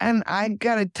there, and I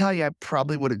gotta tell you, I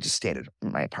probably would have just stayed in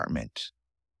my apartment.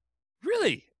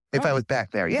 Really? If I was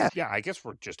back there, yeah. Yeah, I guess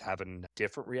we're just having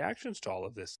different reactions to all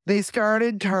of this. They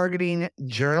started targeting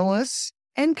journalists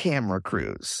and camera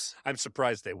crews. I'm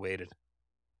surprised they waited.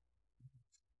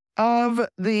 Of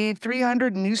the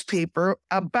 300 newspaper,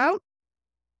 about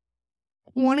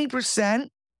 20%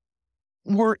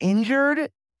 were injured,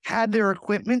 had their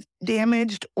equipment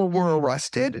damaged, or were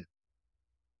arrested.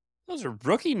 Those are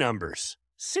rookie numbers.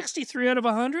 63 out of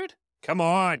 100? Come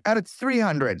on. Out of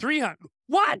 300. 300.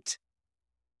 What?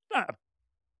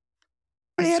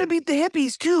 They had to beat the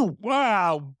hippies, too.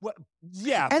 Wow.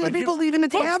 Yeah. And the people leaving the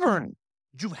tavern.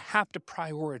 You have to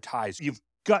prioritize. You've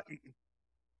got...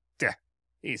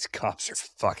 These cops are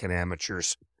fucking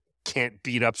amateurs. Can't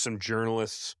beat up some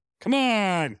journalists. Come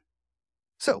on.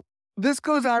 So this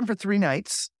goes on for 3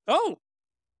 nights. Oh.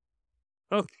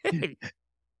 Okay.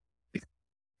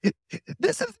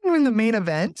 This is even the main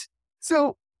event.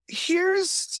 So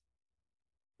here's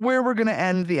where we're going to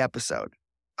end the episode.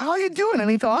 How you doing?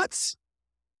 Any thoughts?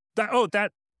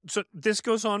 So this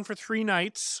goes on for 3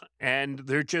 nights, and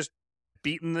they're just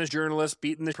beating the journalists,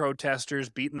 beating the protesters,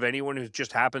 beating anyone who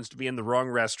just happens to be in the wrong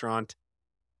restaurant.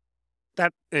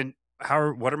 What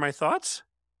are my thoughts?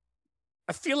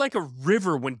 I feel like a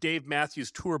river when Dave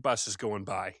Matthews' tour bus is going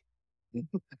by.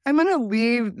 I'm going to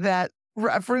leave that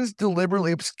reference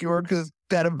deliberately obscure because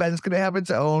that event's going to have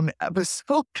its own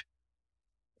episode.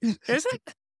 Is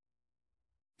it?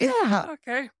 Yeah.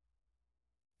 Okay.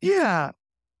 Yeah.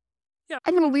 Yeah.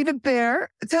 I'm going to leave it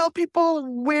there. Tell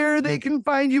people where they can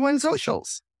find you on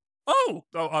socials. Oh,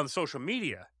 on social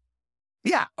media.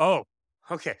 Yeah. Oh,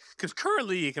 okay. Because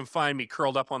currently you can find me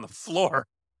curled up on the floor.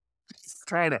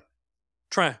 Try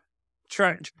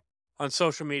on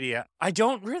social media. I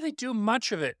don't really do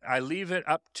much of it. I leave it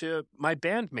up to my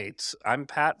bandmates. I'm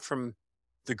Pat from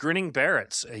the Grinning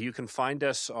Barretts. You can find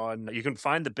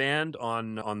the band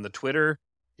on the Twitter.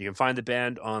 You can find the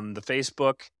band on the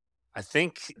Facebook. I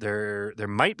think there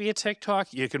might be a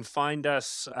TikTok. You can find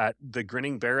us at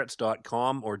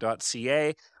thegrinningbarretts.com or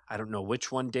 .ca. I don't know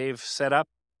which one Dave set up.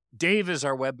 Dave is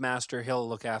our webmaster. He'll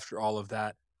look after all of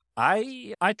that.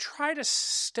 I try to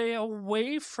stay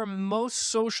away from most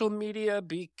social media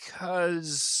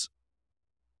because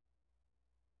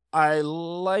I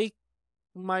like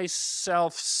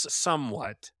myself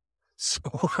somewhat. So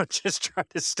I'm just trying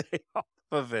to stay off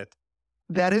of it.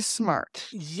 That is smart.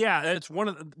 Yeah, it's one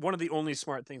of the only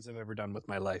smart things I've ever done with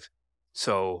my life.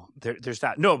 So there's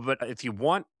that. No, but if you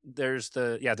want, there's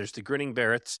the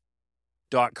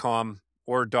grinningbarretts.com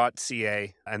or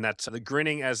 .ca, and that's the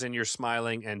grinning as in you're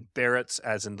smiling, and Barretts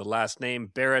as in the last name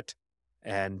Barrett.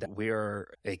 And we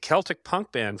are a Celtic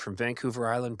punk band from Vancouver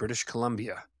Island, British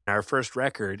Columbia. Our first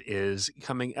record is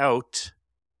coming out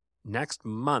next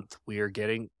month. We are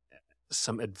getting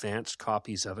some advanced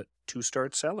copies of it to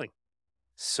start selling.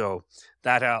 So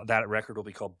that record will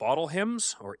be called Bottle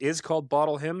Hymns, or is called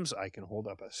Bottle Hymns. I can hold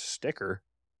up a sticker.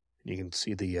 You can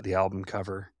see the album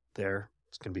cover there.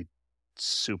 It's going to be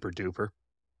super duper.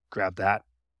 Grab that.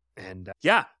 And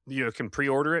you can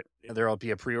pre-order it. There'll be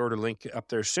a pre-order link up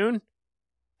there soon.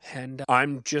 And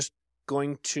I'm just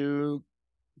going to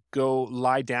go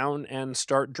lie down and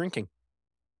start drinking.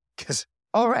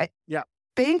 All right. Yeah.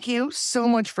 Thank you so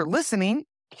much for listening.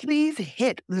 Please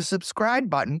hit the subscribe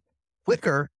button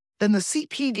quicker than the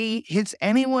CPD hits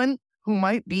anyone who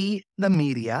might be the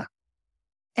media.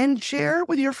 And share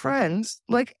with your friends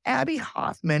like Abby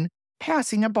Hoffman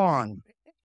passing a bong.